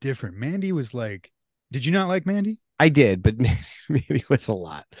Mandy, it's different. Mandy was like, did you not like Mandy? I did, but maybe it was a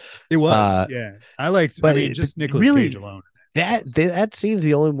lot. It was, Uh, yeah. I liked. I but mean, just Nicolas Cage really, alone. that scene's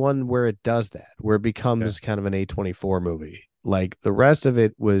the only one where it does that, where it Yeah. becomes kind of an A24 movie. Like the rest of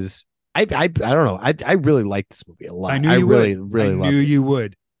it was I don't know. I really liked this movie a I lot. knew I you really, would. I really knew loved it. you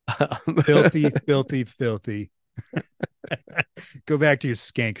would. Filthy, filthy, filthy. Go back to your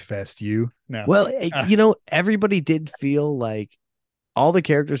skank fest, you. No. Well, Uh, everybody did feel like all the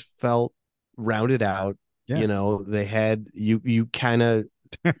characters felt rounded out. yeah. They had you kind of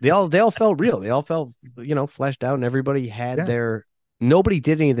they all felt real. They all felt fleshed out, and everybody had Yeah. their nobody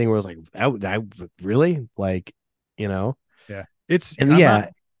did anything where it was like that really like you know Yeah. It's and I'm not yeah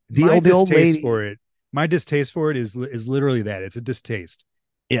my the old distaste lady for it. My distaste for it is literally that. It's a distaste.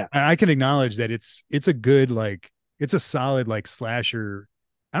 yeah I can acknowledge that it's a good like it's a solid like slasher.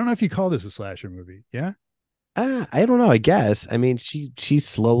 I don't know if you call this a slasher movie. Yeah. I don't know. I guess I mean she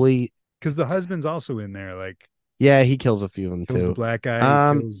slowly Because the husband's also in there, like yeah he kills a few of them kills the too. black guy. He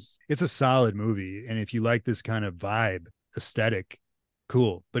Um, kills. It's a solid movie, and if you like this kind of vibe, aesthetic,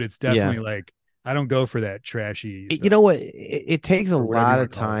 cool. But it's yeah. definitely like I don't go for that trashy You stuff know what? It takes a or whatever you lot want of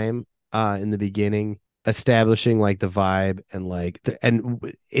to call it. time in the beginning establishing like the vibe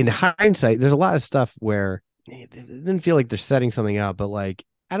and in hindsight, there's a lot of stuff where it didn't feel like they're setting something up, but like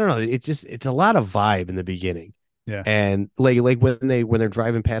I don't know, it's a lot of vibe in the beginning. Yeah, And like when they're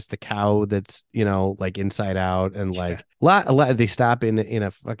driving past the cow that's like inside out and yeah, like a lot they stop in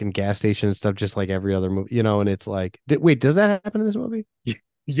a fucking gas station and stuff just like every other movie and it's like wait, does that happen in this movie?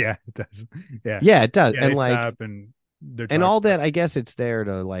 yeah. It does. Yeah, Yeah, it does. yeah. They And like stop and they're and talking all about. that, I guess it's there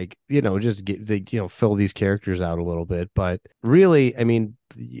to like just get fill these characters out a little bit, but really I mean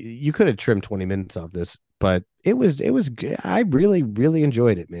you could have trimmed 20 minutes off this, but it was good. I really really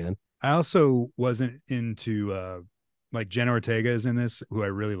enjoyed it, man. I also wasn't into like Jen Ortega is in this, who I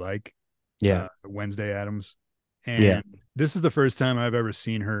really like. Yeah, Wednesday Adams, yeah, and this is the first time I've ever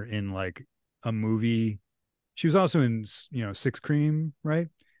seen her in like a movie. She was also in Six Cream, right?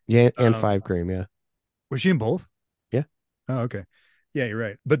 yeah, and Um, Five Cream. Yeah, was she in both? yeah, Oh, okay. Yeah, you're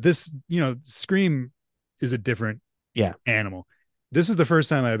right. But this, Scream is a different yeah, animal. This is the first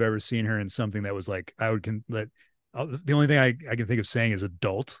time I've ever seen her in something that was like I would can let. The only thing I can think of saying is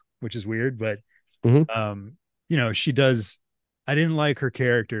adult, which is weird, but hmm um, she does. I didn't like her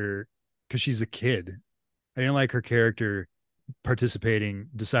character because she's a kid. I didn't like her character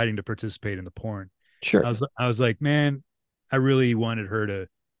deciding to participate in the porn. sure, I was like, man, I really wanted her to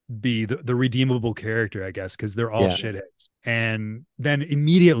be the redeemable character, I guess, because they're all yeah. shitheads. And then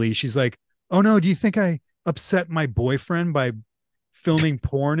immediately she's like, oh no, do you think I upset my boyfriend by filming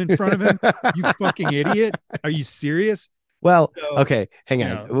porn in front of him? You fucking idiot. Are you serious? Well, So, okay, hang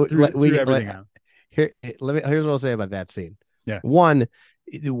on. threw everything out. Here's what I'll say about that scene. Yeah. One,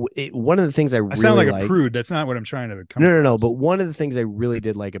 one of the things I I sound really like a like. prude. That's not what I'm trying to come No. across. But one of the things I really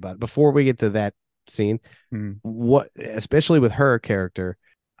did like about it, before we get to that scene, Hmm. what especially with her character,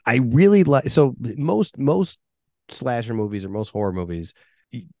 I really like. So most slasher movies or most horror movies,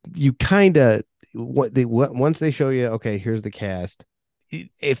 you kind of once they show you, okay, here's the cast.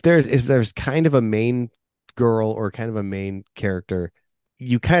 If there's kind of a main girl or kind of a main character,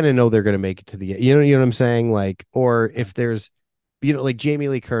 you kind of know they're going to make it to the end. You know what I'm saying? Like, or Yeah. if there's, like Jamie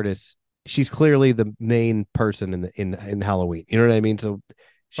Lee Curtis, she's clearly the main person in Halloween. You know what I mean? So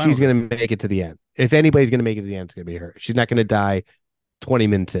Final she's girl. going to make it to the end. If anybody's going to make it to the end, it's going to be her. She's not going to die 20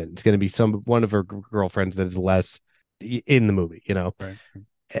 minutes in. It's going to be one of her girlfriends that is less in the movie. Right.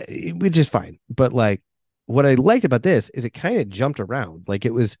 Which is fine. But like, what I liked about this is it kind of jumped around. Like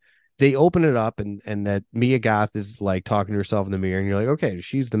it was they open it up and that Mia Goth is like talking to herself in the mirror, and you're like, okay,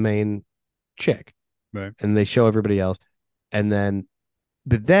 she's the main chick, Right. and they show everybody else, and then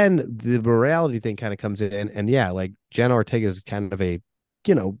but then the morality thing kind of comes in, and yeah, like Jenna Ortega is kind of a,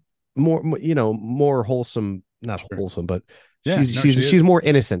 you know, more wholesome, not Sure. wholesome, but Yeah. she's No, she she's she's is. more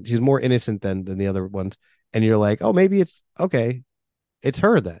innocent. She's more innocent than the other ones, and you're like, oh, maybe it's okay. It's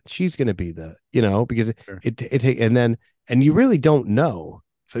her then. She's gonna be because Sure. and you really don't know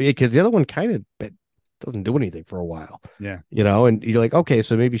because the other one kind of doesn't do anything for a while, Yeah. and you're like, okay,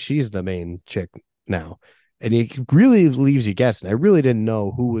 so maybe she's the main chick now, and it really leaves you guessing. I really didn't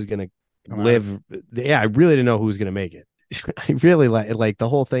know who was gonna Come out of live. Yeah, I really didn't know who was gonna make it. I really like the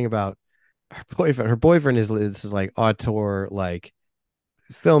whole thing about her boyfriend. Her boyfriend is this is like auteur, like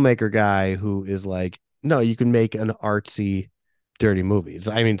filmmaker guy who is like, no, you can make an artsy, dirty movie.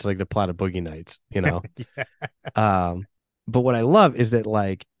 I mean, it's like the plot of Boogie Nights. yeah. Um, but what I love is that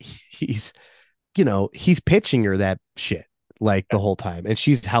like he's pitching her that shit like the whole time, and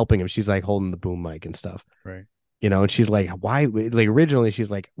she's helping him. She's like holding the boom mic and stuff. Right. And she's like, why? Like originally, she's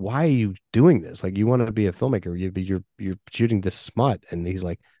like, why are you doing this? Like, you want to be a filmmaker? You're shooting this smut, and he's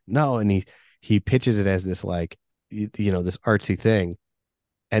like, no, and he pitches it as this like, this artsy thing,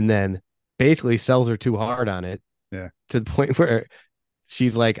 and then basically sells her too hard on it, Yeah. to the point where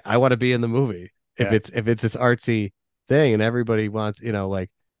she's like, I want to be in the movie. Yeah. If it's this artsy thing and everybody wants, like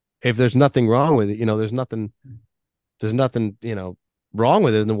if there's nothing wrong with it, there's nothing, wrong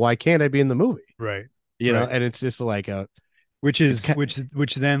with it, then why can't I be in the movie? Right. Right. And it's just like it's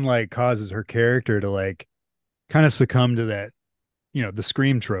Which then like causes her character to like kind of succumb to that, the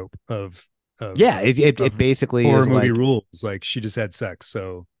scream trope of yeah, it of basically horror is movie like, rules. Like she just had sex,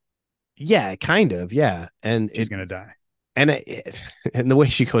 so yeah, kind of, yeah. And she's gonna die. and the way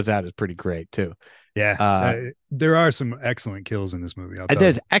she goes out is pretty great too. Yeah. Uh There are some excellent kills in this movie, I'll tell you.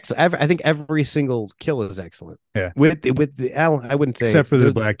 there's excellent. I think every single kill is excellent. Yeah. With the Alan, I wouldn't say Except for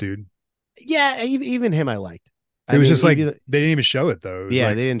the black dude. yeah, even him I liked. It I was mean, just like even they didn't even show it though. It was yeah,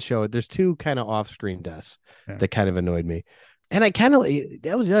 like, they didn't show it. There's two kind of off-screen deaths yeah, that kind of annoyed me, and I kind of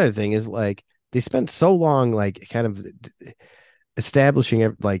that was the other thing is like they spent so long like kind of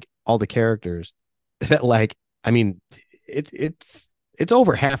establishing like all the characters that like I mean it's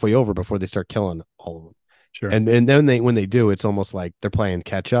over halfway over before they start killing all of them. sure. And then when they do, it's almost like they're playing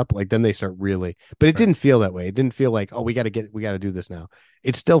catch up. Like then they start really, but it Right. didn't feel that way. It didn't feel like, oh, we got to do this now.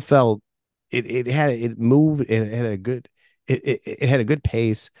 It still felt it moved. It had a good it had a good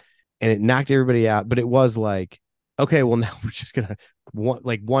pace, and it knocked everybody out. But it was like, okay, well now we're just gonna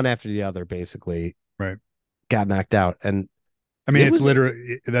one after the other, basically Right. got knocked out, and I mean, it was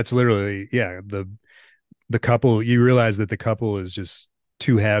that's literally, yeah, the couple, you realize that the couple is just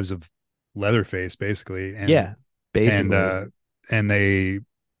two halves of Leatherface basically, yeah, and basically. uh and they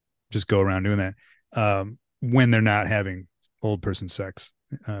just go around doing that when they're not having old person sex,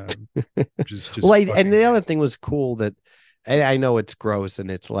 which is just Well, and fucking the other nasty. thing was cool that I know it's gross and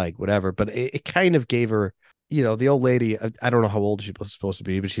it's like whatever, but it kind of gave her, the old lady. I don't know how old she was supposed to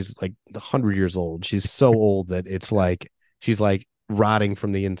be, but she's like 100 years old. She's so old that it's Yeah. like she's like rotting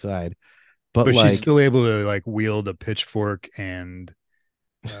from the inside. But But she's like, still able to like wield a pitchfork and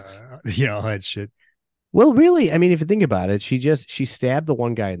all that shit. well, really, I mean, if you think about it, she stabbed the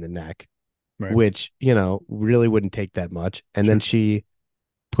one guy in the neck, Right. which really wouldn't take that much, and then Sure. she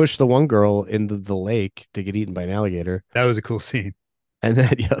pushed the one girl into the lake to get eaten by an alligator, That was a cool scene. and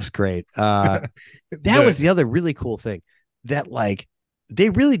then yeah, it was great. That was The the other really cool thing that like they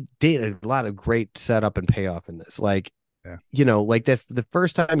really did a lot of great setup and payoff in this. Like, Yeah. Like that the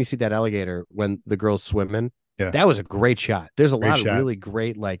first time you see that alligator when the girl's swimming, Yeah. that was a great shot. There's a Great lot of shot. really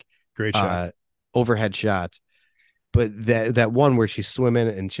great like Great shot. uh overhead shots. But that one where she's swimming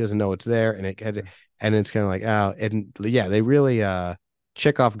and she doesn't know it's there and and it's kind of like, oh, and yeah, they really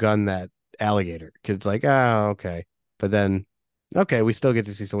Chekhov gun that alligator because it's like, oh, okay. But then okay, we still get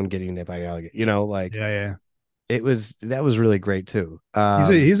to see someone getting hit by an alligator, like Yeah, yeah. that was really great too.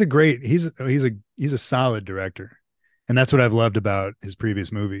 He's a solid director. And that's what I've loved about his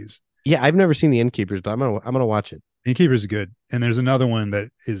previous movies. Yeah, I've never seen the Innkeepers, but I'm gonna watch it. Innkeepers is good. And there's another one that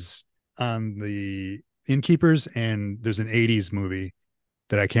is on the Innkeepers, and there's an 80s movie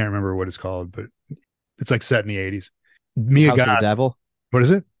that I can't remember what it's called, but it's like set in the 80s. Mia House of the Goth. Devil. What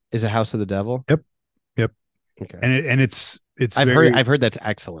is it? Is it House of the Devil? Yep. Yep. Okay. And it's I've very heard that's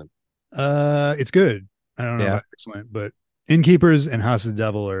excellent. it's good. I don't know Yeah. about excellent, but Innkeepers and House of the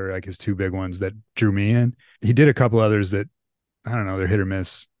Devil are like his two big ones that drew me in. He did a couple others that I don't know, they're hit or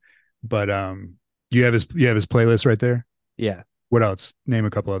miss. But you have his playlist right there. Yeah. What else? Name a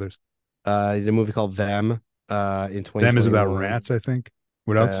couple others. The movie called Them in Them is about 2021. rats, I think.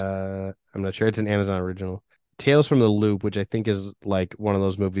 What else? I'm not sure. It's an Amazon original. Tales from the Loop, which I think is like one of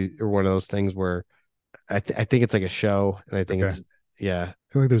those movies or one of those things where I think it's like a show, and I think Okay. it's yeah.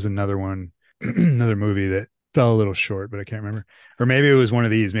 I feel like there's another one, another movie that fell a little short, but I can't remember. Or maybe it was one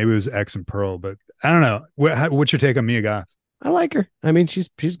of these. Maybe it was X and Pearl, but I don't know. What's your take on Mia Goth? I like her. I mean, she's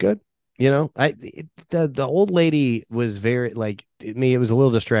good. The old lady was very like me. It was a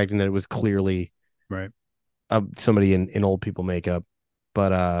little distracting that it was clearly Right. somebody in old people makeup,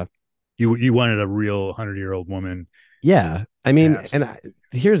 but You wanted a real 100-year-old woman yeah. I mean, cast. and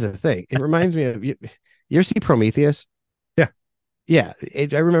here's the thing. It reminds me of you ever see Prometheus? Yeah. Yeah,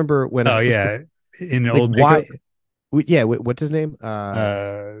 I remember when Oh yeah. In like old makeup. why yeah, what's his name?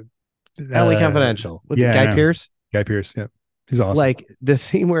 Uh, LA Confidential. What yeah, I Guy know. Pearce? Guy Pearce. Yeah. He's awesome. Like the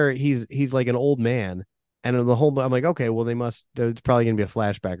scene where he's like an old man, and in the whole I'm like, okay, well there's probably gonna be a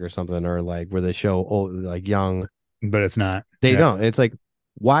flashback or something, or like where they show old like young. But it's not. They Yeah. don't. It's like,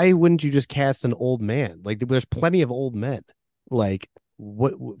 why wouldn't you just cast an old man? Like there's plenty of old men. Like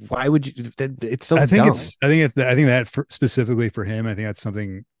what? Why would you? It's so dumb. I think that specifically for him, I think that's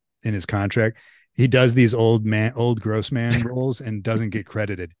something in his contract. He does these old gross man roles and doesn't get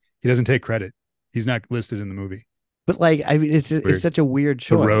credited. He doesn't take credit. He's not listed in the movie. But like, I mean, it's Weird. such a weird The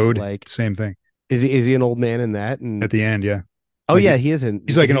choice. Road, Like, same thing. Is he an old man in that? And at the end. Yeah, oh like yeah, he isn't.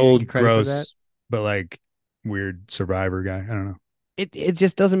 he's But like he an didn't get old, credit for that. gross, but like weird survivor guy. I don't know. It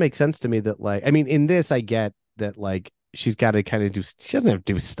just doesn't make sense to me that like I mean in this I get that like she's got to kind of do she doesn't have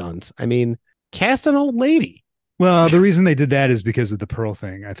to do stunts. I mean, cast an old lady. Well, the reason they did that is because of the Pearl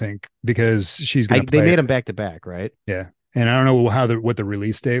thing, I think, because she's going to They play. made them back to back, right? Yeah. And I don't know how what the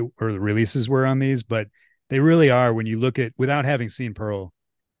release date or the releases were on these, but they really are. When you look at, without having seen Pearl,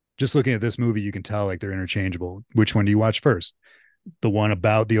 just looking at this movie, you can tell like they're interchangeable. Which one do you watch first? The one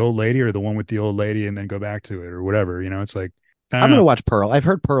about the old lady or the one with the old lady and then go back to it or whatever? It's like, I I'm don't gonna know. watch Pearl. I've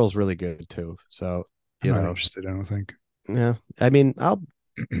heard Pearl's really good too. So I'm you not know, interested. I don't think. yeah. I mean,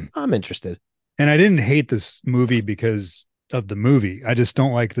 I'm interested. And I didn't hate this movie because of the movie. I just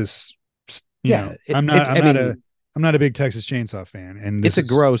don't like this. Yeah, I'm I not mean, I'm not a big Texas Chainsaw fan, and it's this a is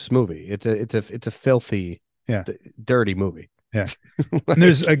gross movie. It's a filthy, yeah, dirty movie. yeah. And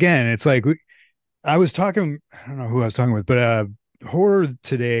there's Like, again, it's like I was talking. I don't know who I was talking with, but horror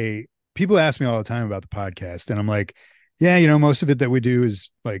today. People ask me all the time about the podcast, and I'm like, yeah, most of it that we do is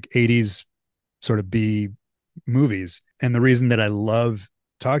like '80s sort of B movies, and the reason that I love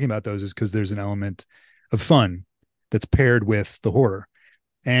talking about those is because there's an element of fun that's paired with the horror.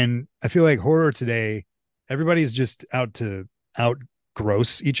 And I feel like horror today, everybody's just out to out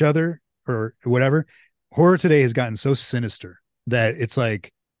gross each other or whatever. Horror today has gotten so sinister that it's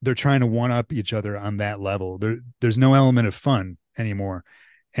like they're trying to one up each other on that level. There's no element of fun anymore.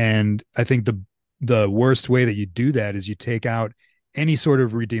 And I think the worst way that you do that is you take out any sort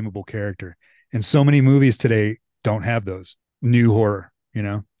of redeemable character. And so many movies today don't have those new horror,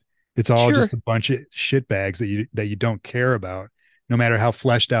 It's all sure, just a bunch of shit bags that you don't care about no matter how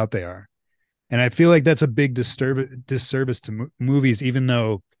fleshed out they are. And I feel like that's a big disservice to movies, even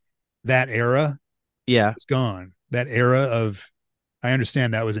though that era yeah, is gone. That era of, I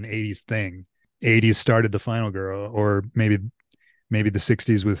understand that was an '80s thing. '80s started the Final Girl, or maybe the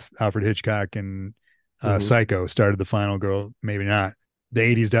 '60s with Alfred Hitchcock and hmm Psycho started the Final Girl. Maybe not. The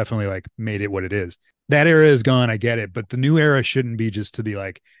 '80s definitely like made it what it is. That era is gone. I get it, but the new era shouldn't be just to be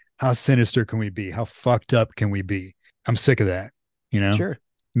like, how sinister can we be? How fucked up can we be? I'm sick of that. You know, sure.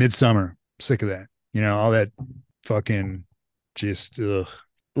 Midsummer, sick of that. All that fucking just ugh.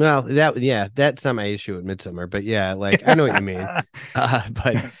 Well, that's not my issue with Midsummer, but yeah, like I know what you mean.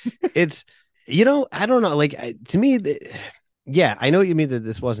 But it's I don't know, like to me, yeah, I know what you mean that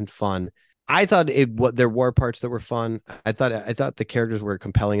this wasn't fun. I thought what there were parts that were fun. I thought the characters were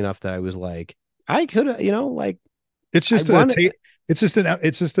compelling enough that I was like, I could, like It's I just wanted, it's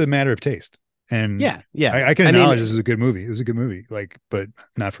just a matter of taste. And yeah, yeah. I can I acknowledge this is mean, a good movie. It was a good movie, like, but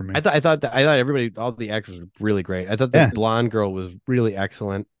not for me. I thought everybody, all the actors were really great. I thought the Yeah. blonde girl was really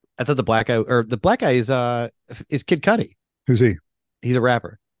excellent. I thought the black guy is Kid Cudi. Who's he? He's a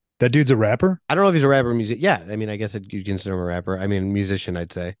rapper. That dude's a rapper? I don't know if he's a rapper or music. Yeah, I mean, I guess you consider him a rapper. I mean, musician,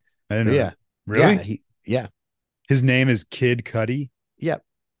 I'd say. I didn't But know yeah, that. Really? yeah, His name is Kid Cudi, yeah.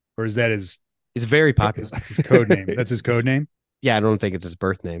 or is that his He's very popular. his code name? That's his code name. Yeah, I don't think it's his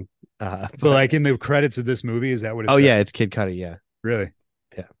birth name. But But like in the credits of this movie, is that what it oh says? yeah, it's Kid Cudi. Yeah, Really?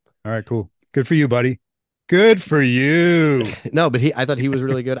 yeah. All right, cool. Good for you, buddy. Good for you. No, but I thought he was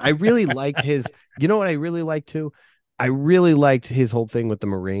really good. I really liked his. You know what I really liked too? I really liked his whole thing with the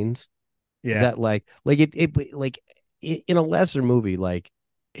Marines. Yeah. That in a lesser movie, like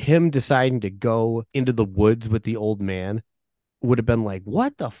him deciding to go into the woods with the old man would have been like, why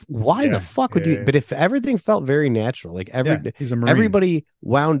the Yeah. fuck would you? Yeah. But if everything felt very natural, like Yeah. He's a Marine. everybody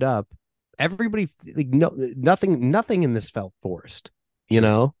wound up, everybody like no nothing in this felt forced,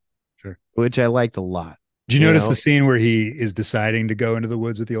 Sure. Sure. which I liked a lot. Did you You notice the know, scene where he is deciding to go into the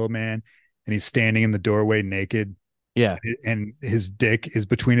woods with the old man and he's standing in the doorway naked yeah, and his dick is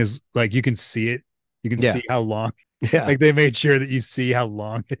between his, like, you can see it. You can yeah, see how long, yeah, like they made sure that you see how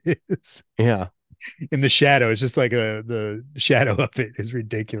long it is yeah. in the shadow. It's just like the shadow of it is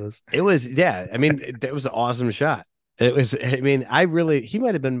ridiculous. It was, yeah. I mean, it was an awesome shot. It was. I mean, he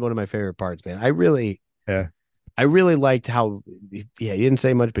might have been one of my favorite parts, man. Yeah. I really liked how, yeah, he didn't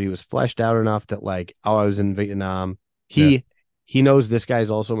say much, but he was fleshed out enough that like, oh, I was in Vietnam. Yeah. He knows this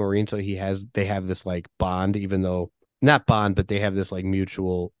guy's also a Marine, so they have this like bond, even though not bond, but they have this like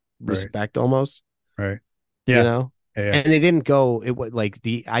mutual Right. respect almost, Right. you Yeah. know. Yeah. And they didn't go. It was like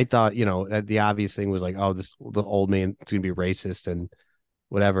I thought, that the obvious thing was like, oh, the old man is gonna be racist and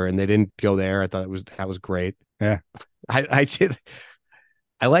whatever, and they didn't go there. I thought that was great. Yeah. I did.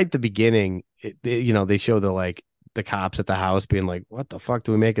 I liked the beginning. They show the cops at the house being like, "What the fuck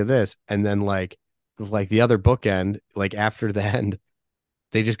do we make of this?" And then like the other bookend, like after the end,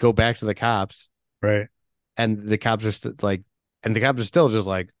 they just go back to the cops, Right. and the cops are and the cops are still just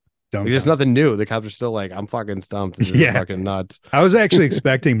like, Like, there's dumbfounded. nothing new. The cops are still like, I'm fucking stumped. This is Yeah. fucking nuts. I was actually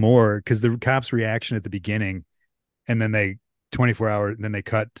expecting more because the cops' reaction at the beginning, and then they 24 hours, then they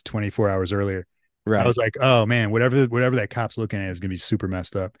cut to 24 hours earlier. I Right. was like, oh man, whatever that cop's looking at is gonna be super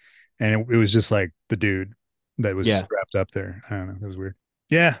messed up. And it was just like the dude that was Yeah. strapped up there. I don't know. That was weird.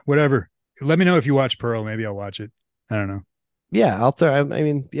 Yeah, whatever. Let me know if you watch Pearl. Maybe I'll watch it. I don't know. Yeah. I'll throw, I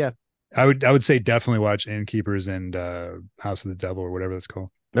mean, yeah. I would say definitely watch Innkeepers and House of the Devil or whatever that's called.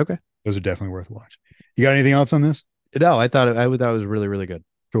 Okay. Those are definitely worth a watch. You got anything else on this? No, I thought it was really, really good.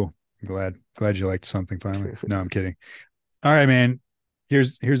 Cool. I'm glad you liked something finally. No, I'm kidding. All right, man.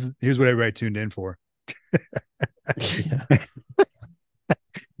 Here's what everybody tuned in for. Yeah.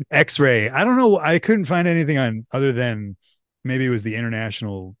 X-ray. I don't know. I couldn't find anything on other than maybe it was the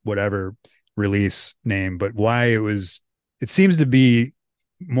international whatever release name, but why it was. It seems to be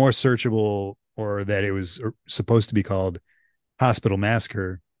more searchable, or that it was supposed to be called Hospital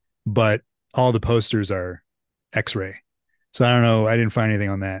Massacre, but all the posters are X-ray. So I don't know. I didn't find anything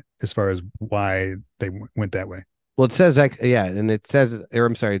on that as far as why they went that way. Well, it says, yeah, and it says, or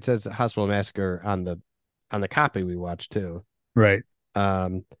I'm sorry, it says Hospital Massacre on the copy we watched too. Right.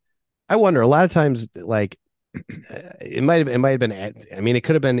 Um, I wonder a lot of times, like, it might have been, I mean, it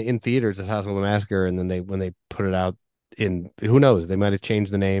could have been in theaters as Hospital Massacre, and then when they put it out in, who knows, they might have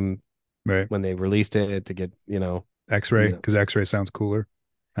changed the name Right. when they released it to get, X-ray, because X-ray sounds cooler.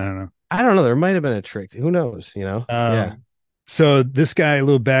 I don't know. I don't know. There might have been a trick. Who knows? Yeah. So this guy, a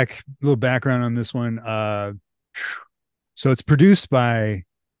little background on this one. So it's produced by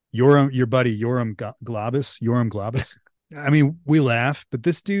your buddy Yoram Globus. I mean, we laugh, but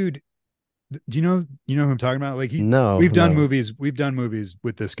this dude, do you know who I'm talking about? Like No, we've done movies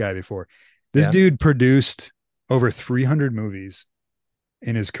with this guy before. This Yeah. dude produced over 300 movies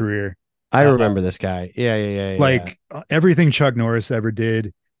in his career. I Uh, remember this guy. Yeah. like everything Chuck Norris ever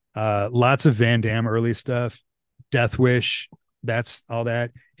did. Lots of Van Damme early stuff. Death Wish, that's all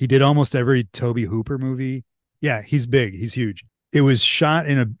that. He did almost every Toby Hooper movie. Yeah, he's big. He's huge. It was shot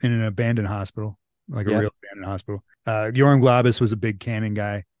in an abandoned hospital, like a Yeah. real abandoned hospital. Yoram Globus was a big Cannon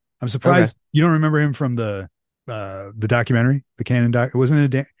guy. I'm Okay. surprised you don't remember him from the documentary, the Cannon doc.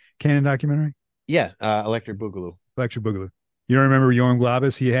 Wasn't it a Cannon documentary? Yeah. Electric Boogaloo. Electric Boogaloo. You don't remember Yoram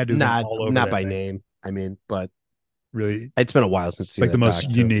Globus? He had to have been Not all over not that by thing. name. I mean, but Really, it's been a while since I've seen like the that most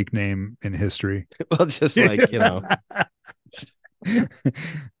doc too. unique name in history. Well, just like,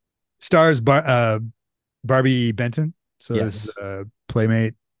 Stars Barbie Benton. So this is yes. a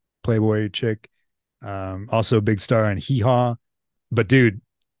Playmate, Playboy chick. Also a big star on Hee Haw. But dude,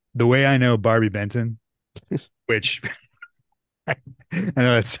 the way I know Barbie Benton, which I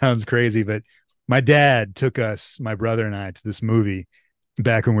know that sounds crazy, but my dad took us, my brother and I, to this movie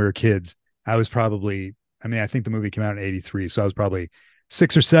back when we were kids. I was probably, I mean, I think the movie came out in '83, so I was probably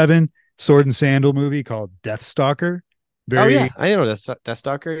 6 or 7. Sword and Sandal movie called Death Stalker. Oh yeah, Very I know that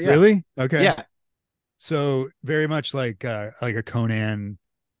stalker. Yeah. really okay. Yeah. So very much like a Conan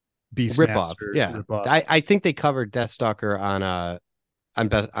Rip off. Beastmaster Yeah. ripoff. I think they covered Deathstalker on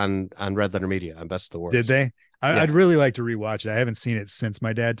Red Letter Media on Best of the Did Worst. they? Yeah. I'd really like to rewatch it. I haven't seen it since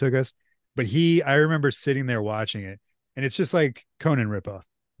my dad took us, but I remember sitting there watching it, and it's just like Conan ripoff,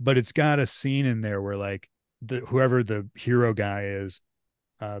 but it's got a scene in there where like whoever the hero guy is,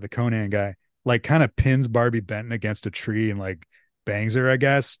 the Conan guy, like kind of pins Barbie Benton against a tree and like bangs her, I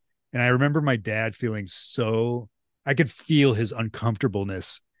guess. And I remember my dad feeling so I could feel his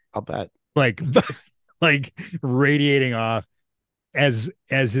uncomfortableness, I'll bet. like like radiating off as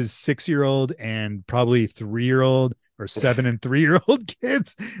his 6-year-old and probably 3-year-old or 7 and 3-year-old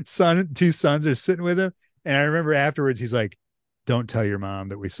kids, two sons are sitting with him. And I remember afterwards, he's like, "Don't tell your mom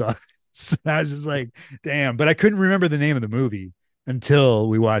that we saw this." And I was just like, "Damn!" But I couldn't remember the name of the movie until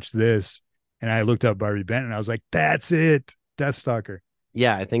we watched this, and I looked up Barbie Benton, and I was like, "That's it, Death Stalker."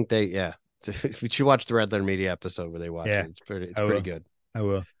 Yeah, I think yeah. If you watch the Red Letter Media episode where they watch Yeah, it, it's I pretty will. good. I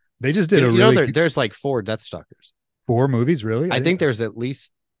will. They just did a really there's like 4 Deathstalkers. 4 movies, really. I think there's at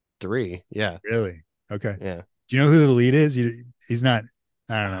least 3. Yeah. Really okay. Yeah. Do you know who the lead is? He's not.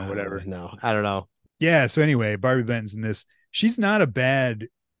 I don't know. Whatever. No, I don't know. Yeah. So anyway, Barbie Benton's in this. She's not a bad.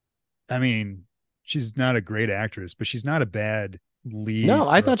 I mean, she's not a great actress, but she's not a bad lead. No,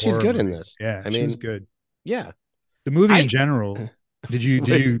 I for a thought she's horror good in movie. this. Yeah, I she was mean, good. yeah. The movie in I general. Did you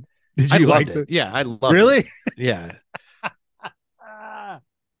I like loved it. Yeah, I loved really? it. Yeah.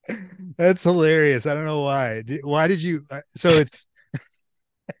 That's hilarious. I don't know why. Why did you? So it's.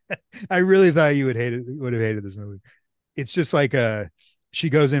 I really thought you would have hated this movie. It's just like she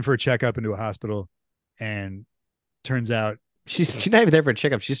goes in for a checkup into a hospital, and turns out She's not even there for a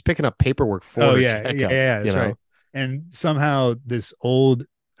checkup. She's picking up paperwork for oh her yeah, checkup. that's right. And somehow this old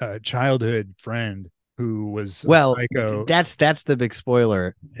childhood friend who was a Well, psycho. that's the big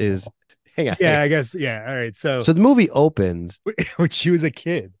spoiler is hang on. Yeah, I guess. Yeah. All right. So, So the movie opens when she was a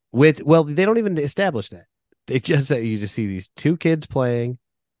kid. with, well, they don't even establish that. They just say you just see these two kids playing,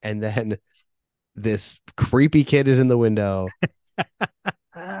 and then this creepy kid is in the window,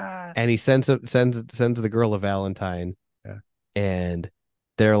 Ah. and he sends the girl a Valentine, Yeah. and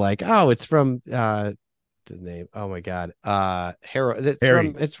they're like, oh, it's from what's his name? Oh my god, Harold. It's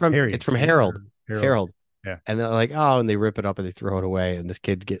Harry. from it's from Harry. it's from Harold. Harold. Harold. Yeah. And they're like, oh, and they rip it up and they throw it away, and this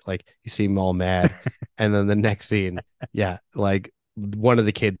kid get like, you see him all mad, and then the next scene, yeah, like one of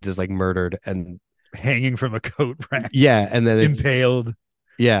the kids is like murdered, and Hanging from a coat rack, yeah, and then it's impaled.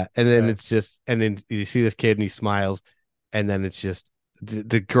 yeah, and then Yeah. it's just, and then you see this kid and he smiles, and then it's just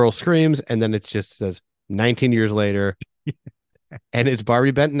the girl screams, and then it just says 19 years later, and it's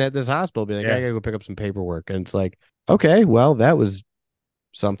Barbie Benton at this hospital being like, I Yeah. gotta go pick up some paperwork, and it's like, okay, well, that was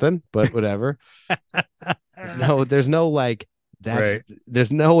something, but whatever. There's no like that's Right.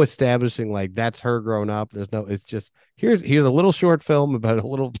 there's no establishing like that's her grown up. There's no, it's just here's a little short film about a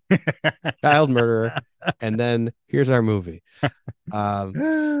little child murderer, and then here's our movie.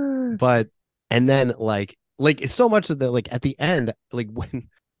 But and then like it's so much of the, like at the end, like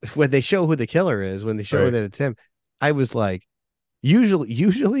when they show who the killer is, when they show Right. that it's him, I was like,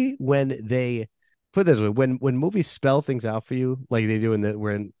 usually when they put it this way, when movies spell things out for you like they do in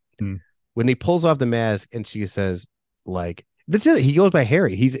the Hmm. when he pulls off the mask and she says like, that's it, he goes by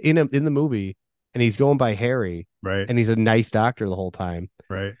Harry, he's in the movie and he's going by Harry, Right. and he's a nice doctor the whole time.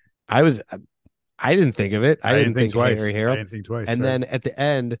 Right. I was I didn't think of it. I I didn't didn't think think Harry twice. I Harold. didn't think twice. And Right. then at the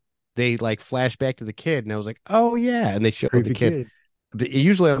end, they like flash back to the kid, and I was like, oh yeah. And they showed the Creepy kid. kid.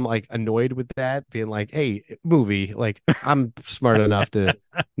 Usually I'm like annoyed with that, being like, hey, movie, like I'm smart enough to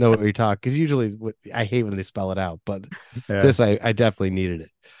know what you're talking. Because usually I hate when they spell it out, but Yeah. this I definitely needed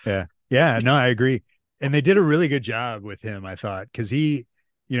it. Yeah. Yeah. No, I agree. And they did a really good job with him, I thought, because he,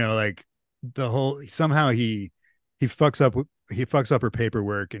 like the whole somehow he fucks up her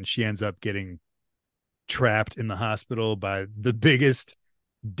paperwork and she ends up getting trapped in the hospital by the biggest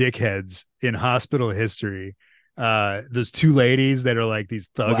dickheads in hospital history. Those two ladies that are like these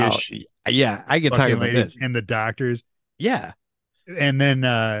Wow. thuggish Yeah, I get talking fucking about ladies this. and the doctors. Yeah. And then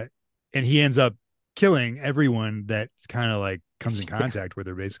and he ends up killing everyone that kind of like comes in contact with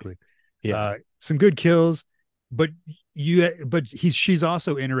her, basically. Yeah. Some good kills, but she's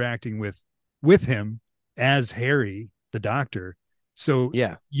also interacting with him as Harry the doctor, so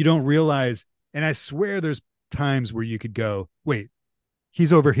Yeah. you don't realize. And I swear there's times where you could go, wait,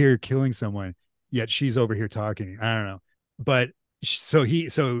 he's over here killing someone, yet she's over here talking. I don't know. But so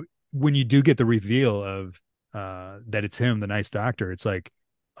when you do get the reveal of that it's him, the nice doctor, it's like,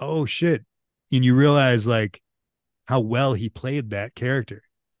 oh shit. And you realize like how well he played that character,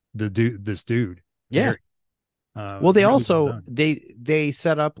 this dude, Yeah. Harry. Well, they Really well also done. they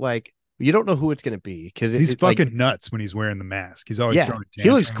set up like you don't know who it's going to be because He's it like, fucking nuts when he's wearing the mask. He's always yeah, throwing he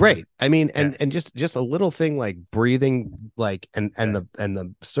looks tantrums. great. I mean, Yeah, and just a little thing like breathing, like yeah,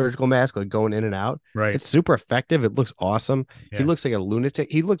 the surgical mask like going in and out. right. It's super effective. It looks awesome. He Yeah. looks like a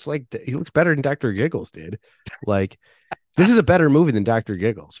lunatic. He looks better than Dr. Giggles did. Like this is a better movie than Dr.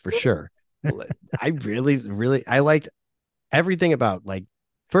 Giggles for sure. I really I liked everything about, like,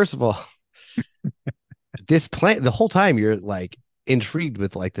 first of all, this plan. The whole time you're like intrigued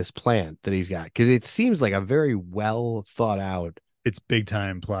with like this plan that he's got, because it seems like a very well thought out. It's big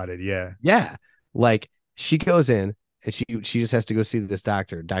time plotted. Yeah. Yeah, like she goes in and she just has to go see this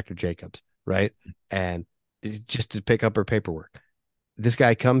doctor, Dr. Jacobs, right? And just to pick up her paperwork. This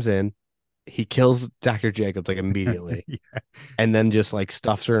guy comes in, he kills Dr. Jacobs like immediately, Yeah. and then just like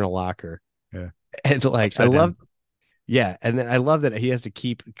stuffs her in a locker. Yeah. And like I Upside love, down. yeah, and then I love that he has to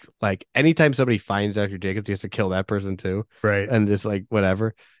keep, like, anytime somebody finds Dr. Jacobs, he has to kill that person too, Right. and just like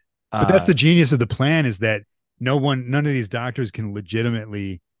whatever. But that's the genius of the plan, is that none of these doctors can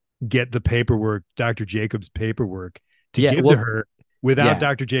legitimately get the paperwork, Dr. Jacobs' paperwork, to Yeah, give to well, her without yeah,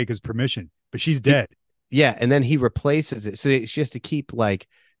 Dr. Jacobs' permission. But she's he, dead. yeah, and then he replaces it, so she has to keep like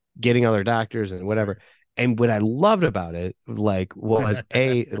getting other doctors and whatever. And what I loved about it, like, was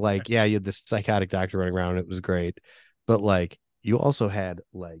like, yeah, you had this psychotic doctor running around, it was great, but like you also had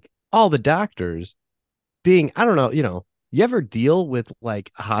like all the doctors being, I don't know, you ever deal with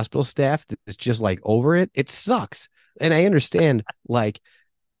like a hospital staff that's just like over it? It sucks. And I understand like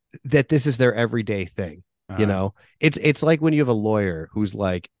that this is their everyday thing. Uh, It's like when you have a lawyer who's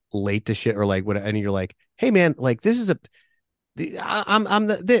like late to shit or like what, and you're like, hey man, like this is I'm and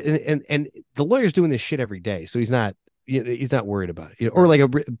the lawyer's doing this shit every day, so he's not worried about it. Or like a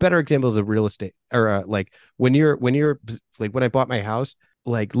better example is a real estate, or like when you're like when I bought my house,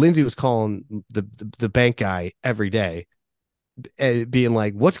 like Lindsay was calling the bank guy every day and being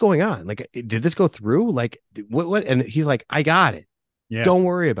like, what's going on? Like, did this go through? Like, what? And he's like, I got it. Yeah. Don't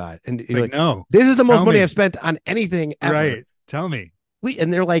worry about it. And you're Like, like, no, this is the most tell money me. I've spent on anything ever. Right. Tell me.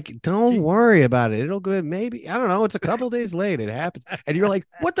 And they're like, don't He- worry about it. It'll go, maybe, I don't know. It's a couple days late. It happens. And you're like,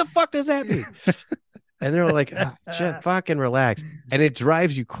 what the fuck does that mean? And they're like, just fucking relax. And it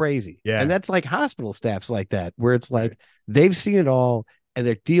drives you crazy. And Yeah. that's like hospital staffs like that, where it's Right. like they've seen it all and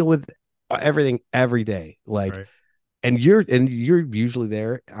they deal with everything every day. Like, Right. and you're usually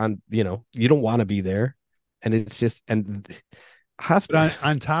there on, you don't want to be there. And it's just, and But hospital.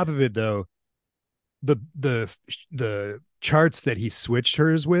 on top of it, though, the charts that he switched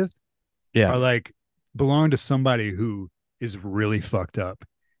hers with Yeah. are like belong to somebody who is really fucked up,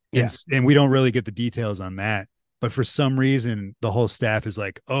 and Yeah. and we don't really get the details on that. But for some reason, the whole staff is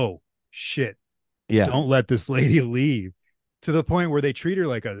like, "Oh shit, Yeah. don't let this lady leave," to the point where they treat her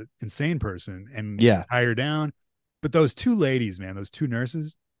like a insane person and Yeah. tie her down. But those two ladies, man, those two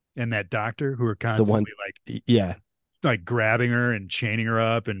nurses and that doctor who are The one. constantly Yeah. like grabbing her and chaining her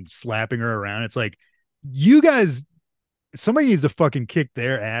up and slapping her around. It's like, you guys, somebody needs to fucking kick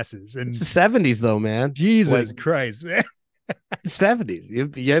their asses. It's And the 70s though, man. Like Jesus Christ, man. 70s.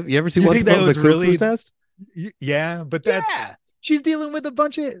 You ever see You Once think that Upon the was Cuckoo's really, Nest? yeah, but that's, Yeah. she's dealing with a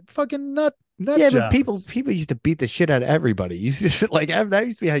bunch of fucking nut Yeah, but people jobs. people used to beat the shit out of everybody. You used to, like that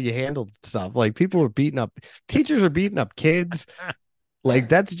used to be how you handled stuff. Like people were beating up teachers are beating up kids. Like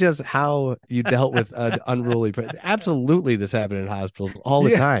that's just how you dealt with an unruly. Absolutely, this happened in hospitals all the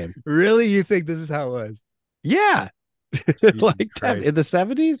Yeah, time. really? You think this is how it was? Yeah, Jesus like that Christ, in the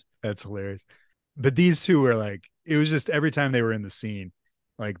 70s. that's hilarious. But these two were like, it was just every time they were in the scene,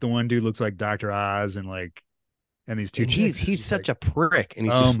 like the one dude looks like Dr. Oz, and these two And he's chicks are he's just like, such a prick, and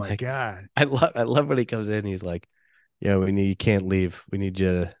he's oh just my like, God. I love when he comes in. He's like, yeah, you can't leave. We need you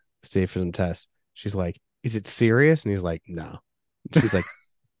to stay for some tests. She's like, is it serious? And he's like, no. She's like,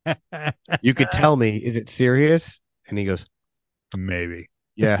 you could tell me, is it serious? And he goes, Maybe.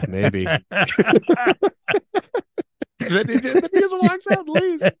 yeah, maybe. Then he just walks out and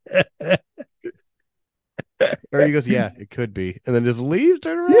leaves. Or he goes, yeah, it could be. And then just leaves,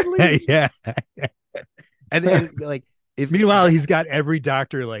 turn around, and leaves. Yeah. And like, if Meanwhile, he's got every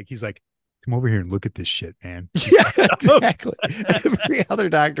doctor like, he's like, come over here and look at this shit, man. yeah, exactly. Every other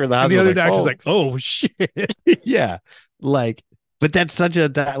doctor in the And the hospital, other like, doctor's oh, like, oh shit. yeah, like, but that's such a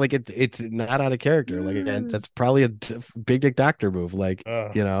like it's not out of character. Like, again, that's probably a big dick doctor move. Like, Oh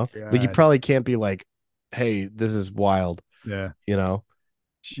like you God. probably can't be like, hey, this is wild, Yeah. you know.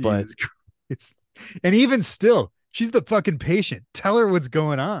 But Jesus Christ. And even still, she's the fucking patient. Tell her what's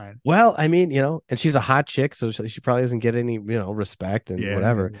going on. well, I mean, and she's a hot chick, so she probably doesn't get any, respect and Yeah.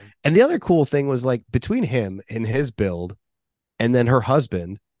 whatever. And the other cool thing was like between him and his build, and then her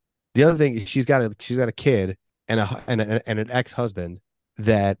husband. The other thing, she's got a kid and an ex husband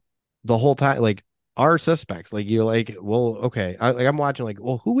that the whole time, like, are suspects. Like you're like, well, okay, I'm watching, like,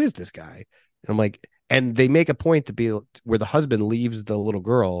 well, who is this guy? And I'm like, and they make a point to be where the husband leaves the little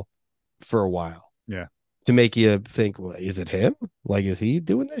girl for a while Yeah. to make you think, well, is it him? Like, is he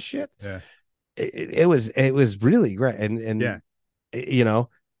doing this shit? Yeah. It was really great, and Yeah. you know,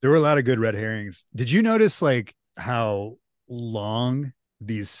 There were a lot of good red herrings. Did you notice like how long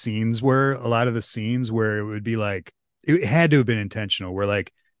these scenes were? A lot of the scenes where it would be like, it had to have been intentional, where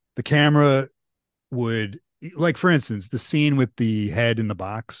like the camera would, like, for instance, the scene with the head in the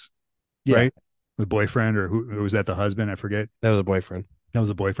box, yeah, right? The boyfriend, or who was that, the husband? I forget. that was a boyfriend. That was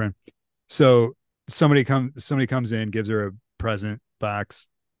a boyfriend. So somebody comes in, gives her a present box,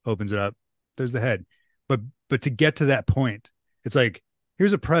 opens it up. There's the head. But to get to that point, it's like,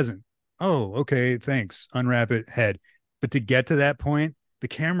 here's a present. Oh, okay, thanks. Unwrap it, head. But to get to that point, the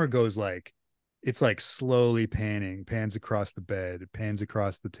camera goes like, it's like slowly panning, pans across the bed, pans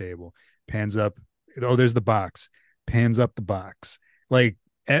across the table, pans up. Oh, there's the box, pans up the box. Like,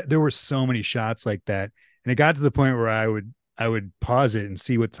 there were so many shots like that. And it got to the point where I would pause it and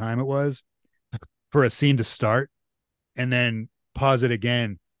see what time it was for a scene to start, and then pause it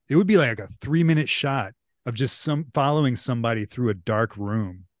again. It would be like a 3-minute shot of just some following somebody through a dark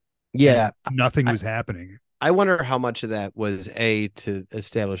room, and Yeah, nothing I, was happening. I wonder how much of that was A, to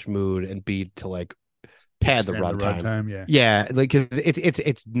establish mood, and B, to like pad the Extend the runtime. runtime. Yeah. Yeah, like, because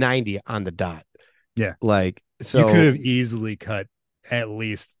it's 90 on the dot. Yeah. Like, You could so, have easily cut at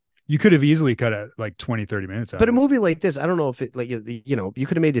least, you could have easily cut like 20, 30 minutes out but a of this. movie like this, I don't know if it, like, you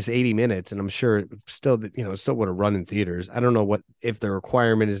could have made this 80 minutes, and I'm sure it still would have run in theaters. I don't know what, if the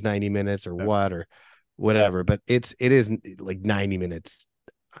requirement is 90 minutes or Yeah. what, or whatever, but it is like 90 minutes,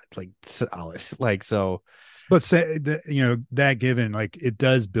 like solid. Like, so but say that, that given, like, it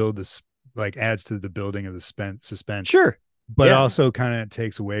does build this, like, adds to the building of the suspense, Sure. but Yeah. also kind of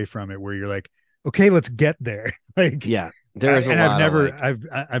takes away from it where you're like, okay, let's get there. Like, Yeah. There is a and I've lot of never,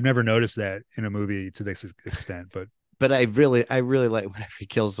 like, I've never noticed that in a movie to this extent, but but I really like whenever he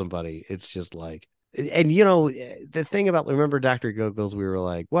kills somebody, it's just like, and the thing about, remember Dr. Goggles, we were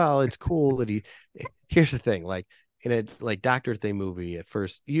like, well, it's cool that here's the thing, like in a like Doctor Thing movie at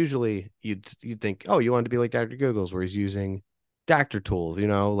first, usually you'd think, oh, you want to be like Dr. Goggles where he's using doctor tools,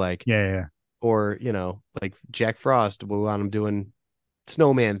 like, yeah, yeah. or like Jack Frost, we want him doing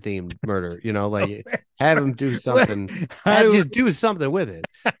snowman themed murder, like have him do something, How do just do something with it.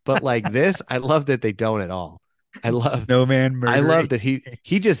 But like this, I love that they don't at all. I love snowman I love murdering? that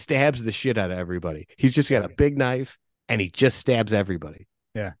he just stabs the shit out of everybody. He's just got a big knife and he just stabs everybody.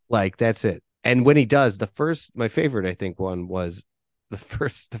 Yeah. Like that's it. And when he does, my favorite, I think, one was the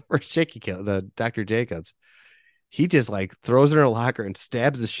first chick he killed, the Dr. Jacobs. He just like throws her in a locker and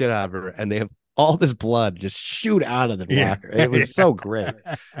stabs the shit out of her, and they have all this blood just shoot out of the Yeah. locker. It was so great.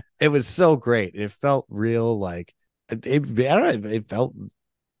 It was so great. It felt real, like I don't know, it felt,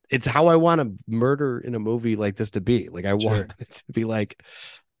 it's how I want a murder in a movie like this to be. Like I Sure. want it to be like,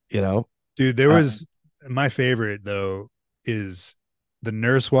 you know, Dude, there uh, was my favorite though is the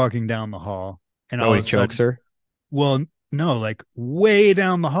nurse walking down the hall, and all oh, of he a chokes sudden, her. well, no, like way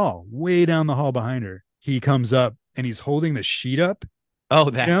down the hall behind her, he comes up and he's holding the sheet up, Oh,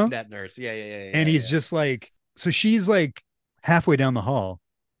 you that know, that nurse. Yeah, yeah, yeah, and yeah, he's yeah. just like, so she's like halfway down the hall,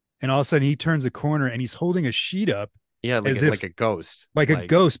 and all of a sudden he turns a corner and he's holding a sheet up Yeah, as like if a ghost. like a Like,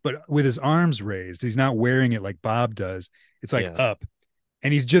 ghost, but with his arms raised. He's not wearing it like Bob does. It's like yeah, up,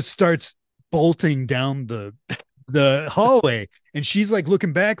 and he just starts bolting down the hallway, and she's like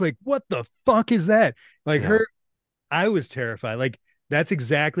looking back like, what the fuck is that? Like yeah, her, I was terrified. Like that's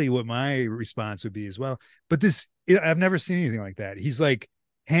exactly what my response would be as well. But this, I've never seen anything like that. He's like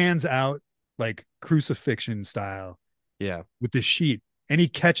hands out, like crucifixion style yeah. with the sheet, and he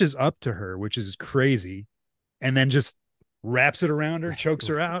catches up to her, which is crazy, and then just wraps it around her, chokes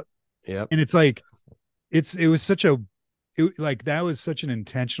her out. Yep. And it's like, it was such a, like that was such an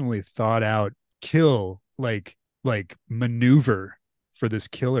intentionally thought out kill, like maneuver for this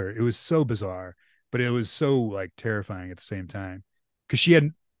killer. It was so bizarre, but it was so like terrifying at the same time, because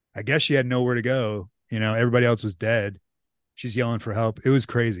I guess she had nowhere to go. Everybody else was dead. She's yelling for help. It was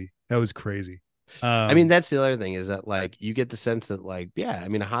crazy. That was crazy. I mean, um that's the other thing, is that like you get the sense that, like, yeah, I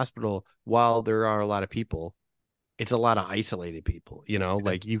mean, a hospital, while there are a lot of people, it's a lot of isolated people,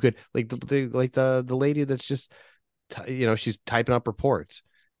 like you could, like the lady that's just she's typing up reports,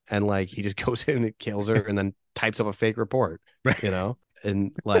 and like he just goes in and kills her and then types up a fake report, you know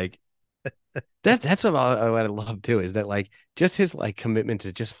and like that's what I love too, is that like just his like commitment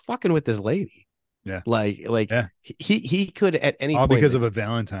to just fucking with this lady, yeah, like yeah, he could at any all point, because of a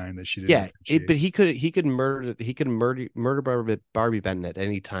Valentine that she didn't yeah, appreciate. but he could murder Barbie Benton at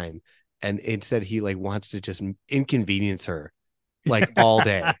any time, and instead he like wants to just inconvenience her like all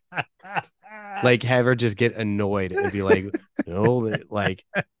day, like have her just get annoyed and be like,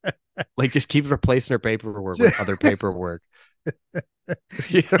 like just keep replacing her paperwork with other paperwork. You know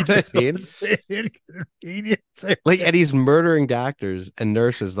He what I just mean? wants to inconvenience her. Like, and he's murdering doctors and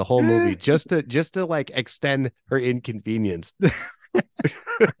nurses the whole movie just to like extend her inconvenience. Because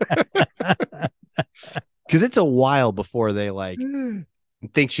it's a while before they like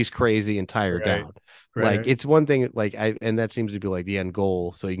think she's crazy and tie her Right, down. Like, right. it's one thing, like, and that seems to be like the end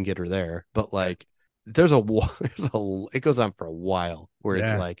goal, so you can get her there. But like, there's a it goes on for a while where it's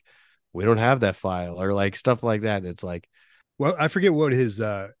Yeah. like, we don't have that file, or like stuff like that. It's like, Well, I forget what his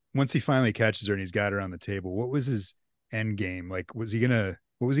once he finally catches her and he's got her on the table, what was his end game? Like, what was he gonna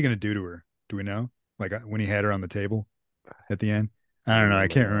do to her? Do we know? Like, when he had her on the table at the end? I I don't don't know. I remember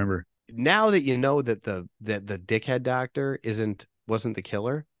can't now. remember. Now that you know that the dickhead doctor wasn't the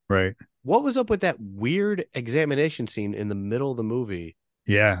killer, Right. what was up with that weird examination scene in the middle of the movie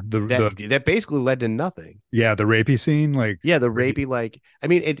Yeah. that basically led to nothing? The rapey scene, like Yeah, the where rapey, like, I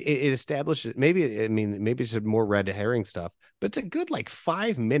mean, it establishes, maybe, I mean, maybe it's more red herring stuff, but it's a good like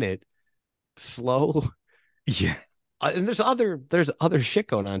 5 minute slow. yeah. And there's other shit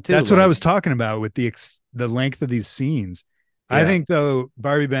going on too. That's what I Like, was talking about with the length of these scenes. I yeah, think though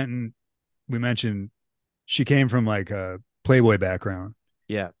Barbie Benton, we mentioned, she came from like a Playboy background,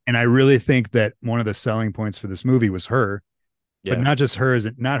 yeah, and I really think that one of the selling points for this movie was her, but yeah, not just her as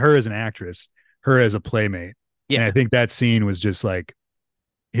not her as an actress, her as a playmate. And yeah, I think that scene was just like,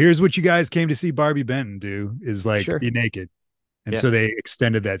 here's what you guys came to see Barbie Benton do, is like sure, be naked. And yeah. so they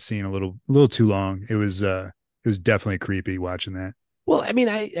extended that scene a little too long. It was definitely creepy watching that. Well, I mean,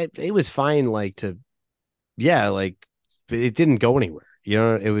 it was fine, like, to yeah, like it didn't go anywhere. You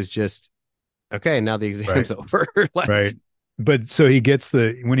know, it was just okay. Now the Right. exam's over. Right. But so he gets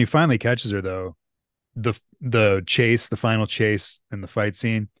when he finally catches her though, the chase, the final chase and the fight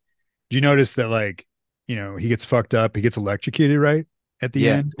scene. Do you notice that he gets fucked up, he gets electrocuted right at the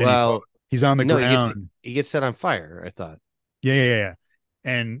Yeah. end, and Well, he's on the no, ground. he gets set on fire. I thought. Yeah.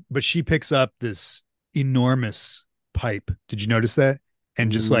 And but she picks up this enormous pipe. Did you notice that?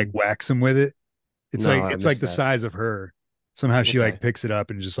 And just like Mm, whacks him with it. no, I It's like missed the that. size of her. Somehow she like Okay. picks it up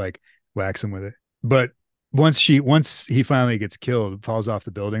and just like whacks him with it. But once he finally gets killed, falls off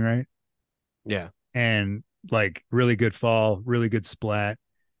the building, right? Yeah. And like really good fall, really good splat.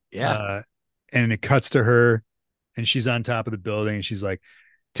 Yeah. Uh and it cuts to her and she's on top of the building and she's like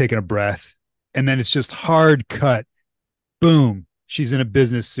taking a breath. And then it's just hard cut. Boom. She's in a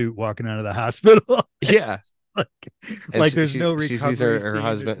business suit walking out of the hospital. Yeah. like, And there's no she sees her recovery her scene. There's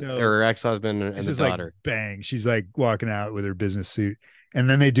husband or no her ex-husband It's and the just like daughter. bang. She's like walking out with her business suit. And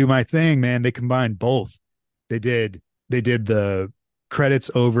then they do my thing, man. They combined both. They did the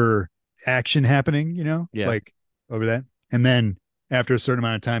credits over action happening, Yeah. like over that. And then after a certain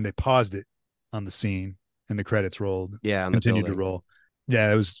amount of time, they paused it on the scene and the credits rolled, Yeah, on the continued to building. roll. Yeah,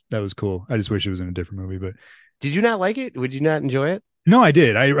 that was cool. I just wish it was in a different movie, but Did you not like it? Would you not enjoy it? no, I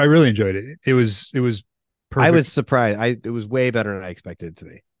did. I really enjoyed it. It was I perfect. was surprised. It was way better than I expected it to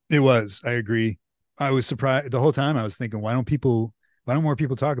be. It was. I agree. I was surprised the whole time. I was thinking, why don't more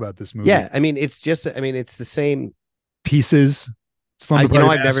people talk about this movie? Yeah, I mean, it's just, I mean, it's the same. Pieces, Slumber Party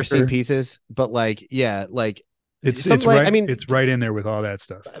I've never seen Massacre. Pieces, but like, yeah, like It's some it's like, I right. mean, It's right in there with all that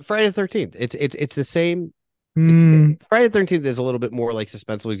stuff. Friday the 13th. It's the same. Mm, Friday the 13th is a little bit more like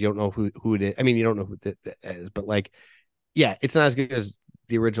suspenseful. You don't know who it is. I mean, you don't know who it is, but like, yeah, it's not as good as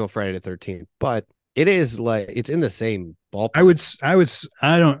the original Friday the 13th, but it is like it's in the same I ballpark. would. I would.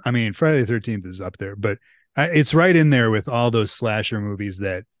 I don't. I mean, Friday the 13th is up there, but it's right in there with all those slasher movies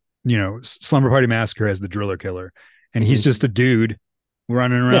that Slumber Party Massacre has the driller killer, and he's Mhm. just a dude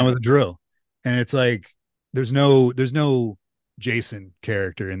running around Yeah, with a drill, and it's like there's no Jason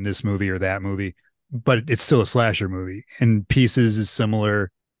character in this movie or that movie, but it's still a slasher movie. And Pieces is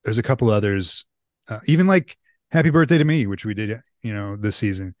similar. There's a couple others, even like Happy Birthday to Me, which we did, this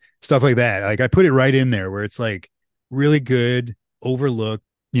season, stuff like that. Like I put it right in there where it's like really good, overlooked.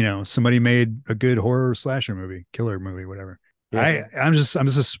 Somebody made a good horror slasher movie, killer movie, whatever. yeah, I'm just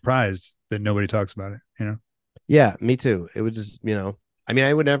surprised that nobody talks about it. yeah. Me too. It would just, I mean,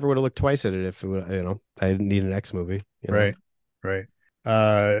 I would never would have looked twice at it if it would, I didn't need an X movie. Right, right.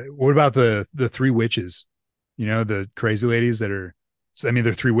 What about the three witches? The crazy ladies that are, I mean,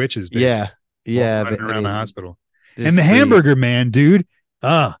 they're three witches basically Yeah, yeah. running But I around the mean, hospital. And there's the three. hamburger man, dude.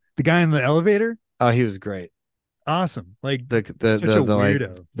 The guy in the elevator, Oh, he was great. awesome. Like The such a like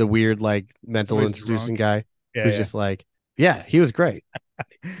weirdo. the weird like It's mental always institution drunk. guy who's Yeah, just like, yeah, he was great.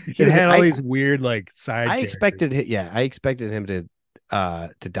 He it was. had all these weird like side characters. I expected him to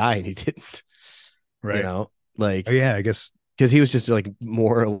die, and he didn't. You Right. know, Oh like yeah, I guess. because he was just like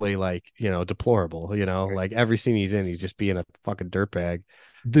morally like deplorable. Right. Like every scene he's in, he's just being a fucking dirtbag.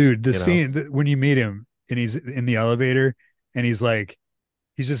 Dude, the You know, scene when you meet him and he's in the elevator and he's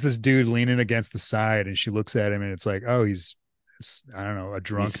just this dude leaning against the side and she looks at him and it's like, oh, he's, I don't know, a he's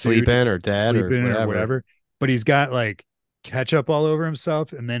drunk dude sleeping or dead or sleeping or whatever. whatever. But he's got like ketchup all over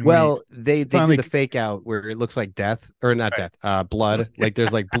himself. And then when he Well, they do finally, the fake out where it looks like death or not right, death, blood. Like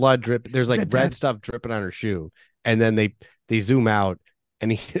there's like blood drip. There's is like that red death? stuff dripping on her shoe, and then they zoom out,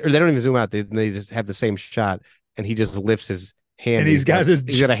 and or they don't even zoom out. They just have the same shot, and he just lifts his And hand. he's got this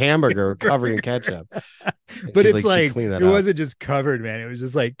He's got a hamburger covered in hamburger. ketchup, and But she's it's like she like cleaned that it up. wasn't just covered, man. It was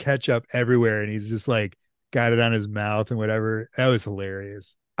just like ketchup everywhere. And he's just like got it on his mouth and whatever. That was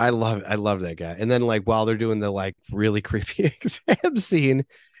hilarious. I love that guy. And then like while they're doing the like really creepy exam scene,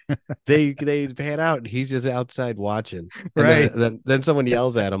 they pan out and he's just outside watching. And Right. then someone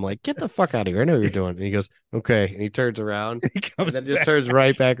yells at him like, "Get the fuck out of here! I know what you're doing." And he goes, "Okay," and he turns around He and comes then just back. turns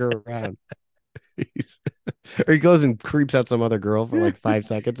right back around. Or he goes and creeps out some other girl for like 5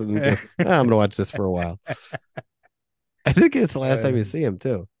 seconds and then goes, "Ah, I'm gonna watch this for a while." I think it's the last time you see him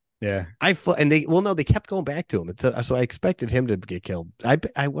too. Yeah. And they well no they kept going back to him. So I expected him to get killed.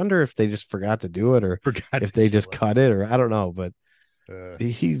 I wonder if they just forgot to do it or Forgot if to they kill just cut it or I don't know. But him.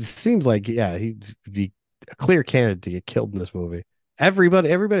 he seems like he'd be a clear candidate to get killed in this movie. Everybody,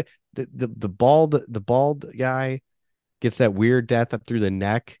 the bald guy gets that weird death up through the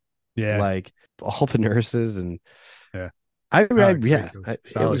neck, Yeah. like all the nurses and Yeah. yeah, Great kills. it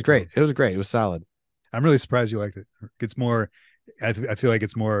was Solid great. kills. It was great. It was solid. I'm really surprised you liked it. It's more, I feel like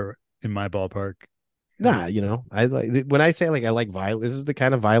it's more in my ballpark. Nah, I like when I say like I like violence. This is the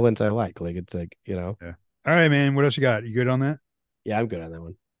kind of violence I like. Like it's like Yeah. All right, man. What else you got? You good on that? Yeah, I'm good on that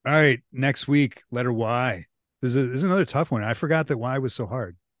one. All right. Next week, letter Y. This is another tough one. I forgot that Y was so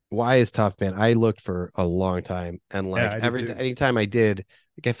hard. Why is tough, man? I looked for a long time, and Yeah, like I did too. anytime I did,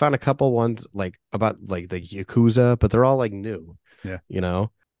 like I found a couple ones like about like the Yakuza, but they're all like new, Yeah. you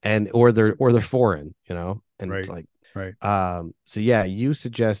know, and or they're foreign, and it's Right. like Right. so yeah, you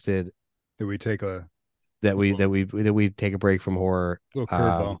suggested Did we take a that we little, that we that we take a break from horror. little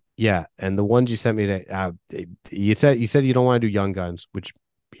curveball? Yeah, and the ones you sent me to you said you don't want to do Young Guns, which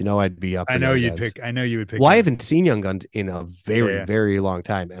I'd be up for Young Guns. I know you would pick Well, I Young. haven't seen Young Guns in a Yeah, very, yeah. very long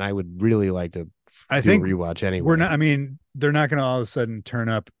time, and I would really like to I do a think rewatch we're anyway. not. I mean, they're not going to all of a sudden turn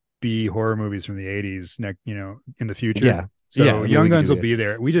up B horror movies from the '80s next, in the future. Yeah, yeah. So I mean, Young we could Guns do will it. be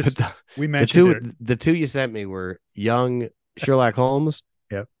there. But We the mentioned two it. the two you sent me were Young Sherlock Holmes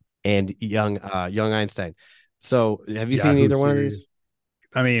Yep. and Young Einstein. So, have you seen Yahoo either one of these? Serious.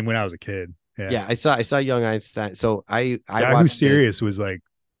 I mean, when I was a kid, yeah. Yeah, I saw Young Einstein. So I Yahoo watched it. Serious was like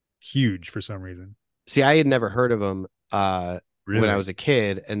huge for some reason. See, I had never heard of him when I Really? was a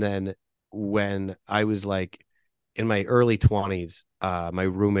kid, and then when I was like in my early 20s, my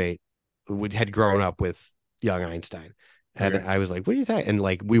roommate had grown up with Young Einstein, and Okay. I was like, "What do you think?" And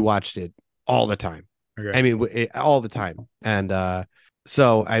like we watched it all the time. Okay. I mean, all the time. And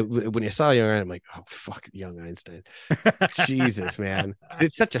so when you saw Young Einstein, I'm like, "Oh fuck, Young Einstein, Jesus, man!"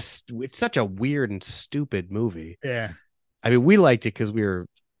 It's such a weird and stupid movie. Yeah. I mean, we liked it because we were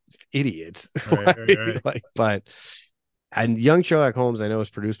idiots. Right. Right. Right. But and Young Sherlock Holmes, I know, is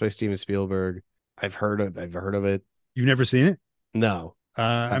produced by Steven Spielberg. I've heard of it. You've never seen it? No.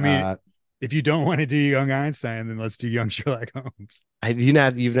 I mean, Uh if you don't want to do Young Einstein, then let's do Young Sherlock Holmes.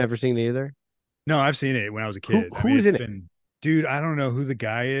 you've never seen it either? No, I've seen it when I was a Who kid. I mean, who's it's in it? been, dude, I don't know who the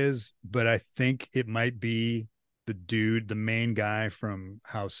guy is, but I think it might be the main guy from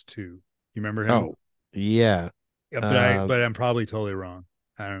House 2. You remember him? Oh, yeah. Yeah, Um but I'm probably totally wrong.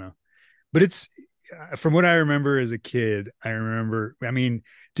 I don't know. But it's from what I remember as a kid, I mean,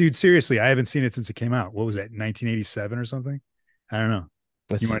 dude, seriously, I haven't seen it since it came out. What was that, 1987 or something? I don't know.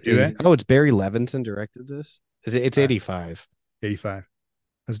 You want to do that? it's Barry Levinson directed this. It's Uh, 85. 85.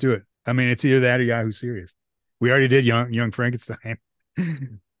 Let's do it. I mean, it's either that or Yahoo Serious. We already did Young Frankenstein.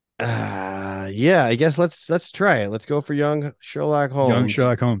 Yeah, I guess let's try it. Let's go for Young Sherlock Young Holmes.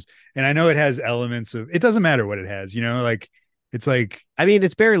 Sherlock Holmes. And I know it has elements of, it doesn't matter what it has, like it's like, I mean,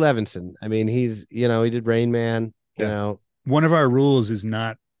 it's Barry Levinson. I mean, he did Rain Man, yeah, one of our rules is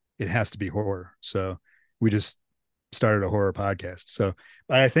not, it has to be horror. So we just started a horror podcast. So,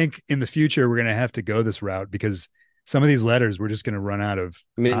 but I think in the future, we're going to have to go this route because some of these letters, we're just going to run out of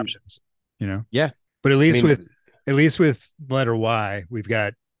I mean, options. yeah. But I mean, at least with letter Y, we've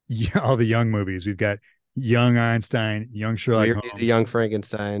got all the young movies. We've got Young Einstein, Young we Sherlock already did Holmes, Young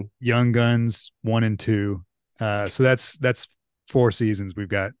Frankenstein. Young Guns 1 and 2. So that's 4 seasons we've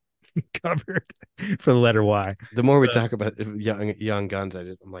got covered for the letter Y. The more we So talk about Young Guns,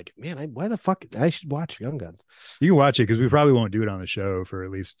 I'm like, man, why the fuck I should watch Young Guns? you can watch it because we probably won't do it on the show for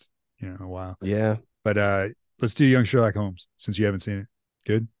at least a while. Yeah, But let's do Young Sherlock Holmes since you haven't seen it.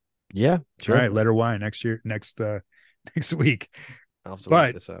 Good. yeah, sure. All right, letter Y next next week. I'll have to But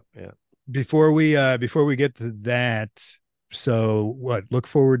look this up. Yeah. before we get to that, so what? Look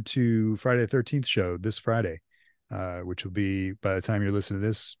forward to Friday the 13th show this Friday, which will be, by the time you're listening to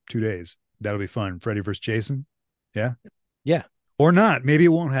this, 2 days. That'll be fun. Freddy versus Jason. Yeah. Yeah. Or not. Maybe it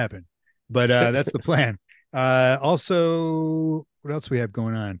won't happen. But that's the plan. Also, what else we have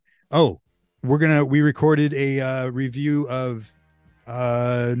going on? Oh, we recorded a review of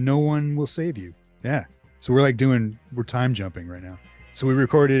No One Will Save You. Yeah. So we're time jumping right now. So we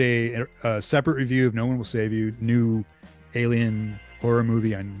recorded a separate review of No One Will Save You, new alien horror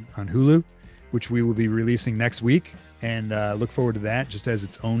movie on Hulu, which we will be releasing next week, and look forward to that just as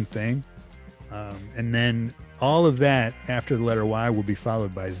its own thing. And then all of that after the letter Y will be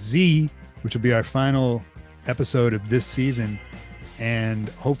followed by Z, which will be our final episode of this season. And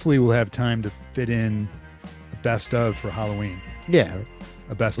hopefully we'll have time to fit in a best of for Halloween. Yeah.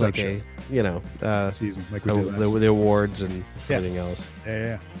 A best Like of season, like we did the awards and everything else.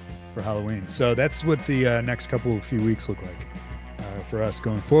 Yeah, for Halloween. So that's what the next few weeks look like for us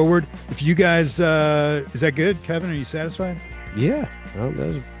going forward. If you guys, is that good, Kevin? Are you satisfied? Yeah. Well, that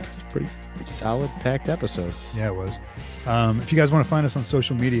was a pretty solid, packed episode. Yeah, it was. If you guys want to find us on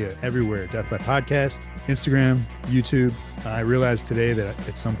social media, everywhere, Death by Podcast, Instagram, YouTube. I realized today that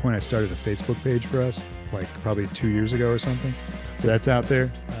at some point I started a Facebook page for us, like probably 2 years ago or something. So that's out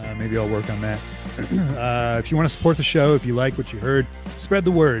there. Maybe I'll work on that. If you want to support the show, if you like what you heard, spread the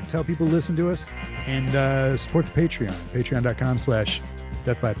word. Tell people to listen to us, and support the Patreon. Patreon.com/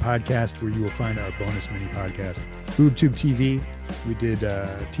 Death by Podcast, where you will find our bonus mini podcast. BoobTube TV, we did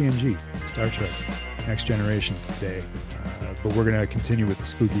TNG, Star Trek, Next Generation today. But we're going to continue with the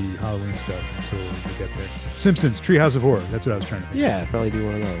spooky Halloween stuff until we get there. Simpsons, Treehouse of Horror. That's what I was trying to think. Yeah, probably do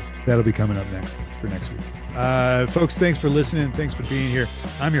one of those. That'll be coming up next for next week. Folks, thanks for listening. Thanks for being here.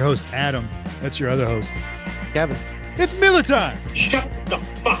 I'm your host, Adam. That's your other host, Kevin. It's Miller time. Shut the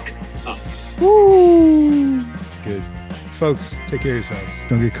fuck up. Woo! Good. Folks, take care of yourselves.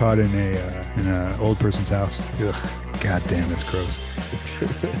 Don't get caught in a old person's house. Ugh. God damn, that's gross.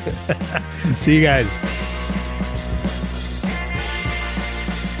 See you guys.